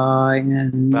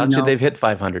 They've hit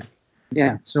 500.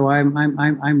 Yeah, so I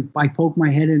poke my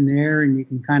head in there, and you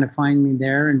can kind of find me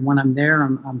there. And when I'm there,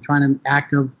 I'm trying to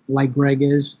active like Greg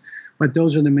is. But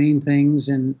those are the main things,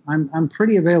 and I'm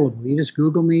pretty available. You just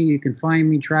Google me, you can find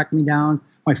me, track me down.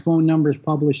 My phone number is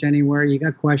published anywhere. You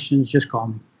got questions, just call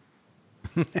me.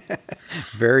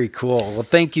 Very cool. Well,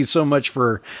 thank you so much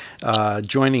for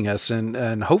joining us,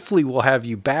 and hopefully we'll have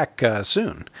you back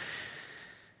soon.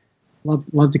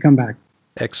 Love to come back.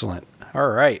 Excellent. All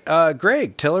right.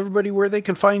 Greg, tell everybody where they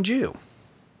can find you.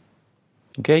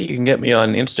 Okay, you can get me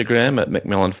on Instagram at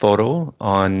Macmillan Photo,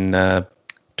 on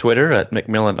Twitter at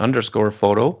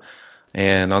Macmillan_photo,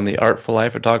 and on the Artful Eye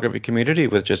Photography community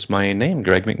with just my name,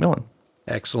 Greg McMillan.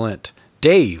 Excellent.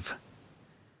 Dave.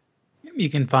 You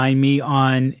can find me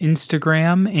on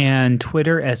Instagram and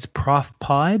Twitter as Prof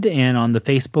Pod, and on the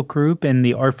Facebook group and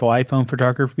the Artful iPhone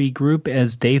Photography group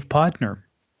as Dave Podner.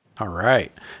 All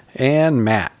right. And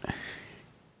Matt.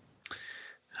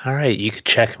 All right, you can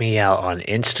check me out on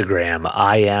Instagram,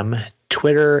 IM,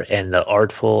 Twitter, and the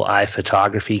Artful Eye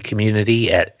Photography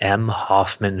community at M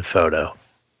Hoffman Photo.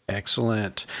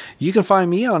 Excellent. You can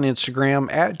find me on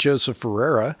Instagram at Joseph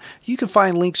Ferreira. You can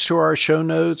find links to our show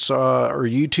notes, our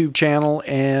YouTube channel,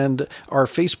 and our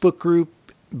Facebook group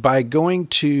by going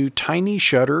to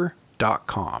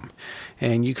tinyshutter.com.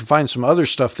 And you can find some other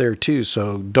stuff there too,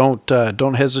 so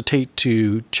don't hesitate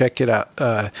to check it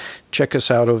out. Check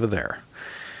us out over there.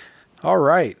 All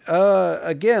right.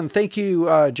 Again, thank you,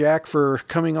 Jack, for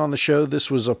coming on the show.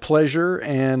 This was a pleasure,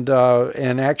 and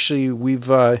actually, we've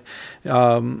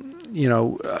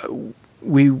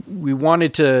we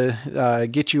wanted to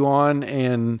get you on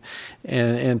and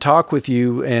talk with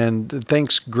you. And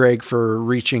thanks, Greg, for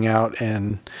reaching out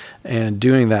and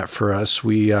doing that for us.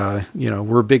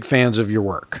 We're big fans of your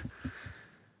work.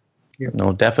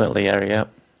 No, definitely, Ari.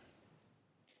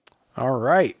 All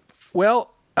right. Well.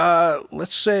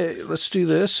 Let's do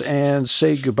this and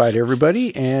say goodbye to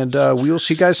everybody, and we will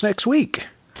see you guys next week.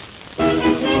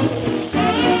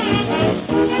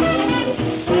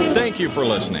 Thank you for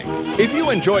listening. If you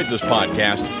enjoyed this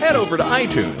podcast, head over to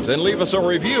iTunes and leave us a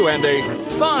review and a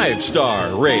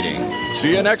 5-star rating.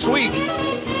 See you next week.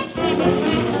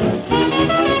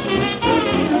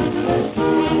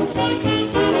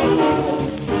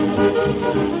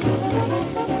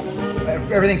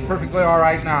 Everything's perfectly all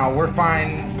right now. We're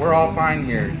fine. We're all fine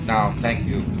here now. Thank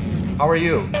you. How are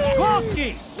you?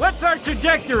 Kowalski, what's our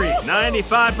trajectory?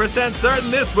 95% certain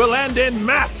this will end in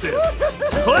massive,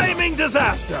 flaming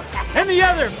disaster. And the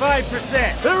other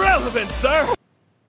 5%? Irrelevant, sir.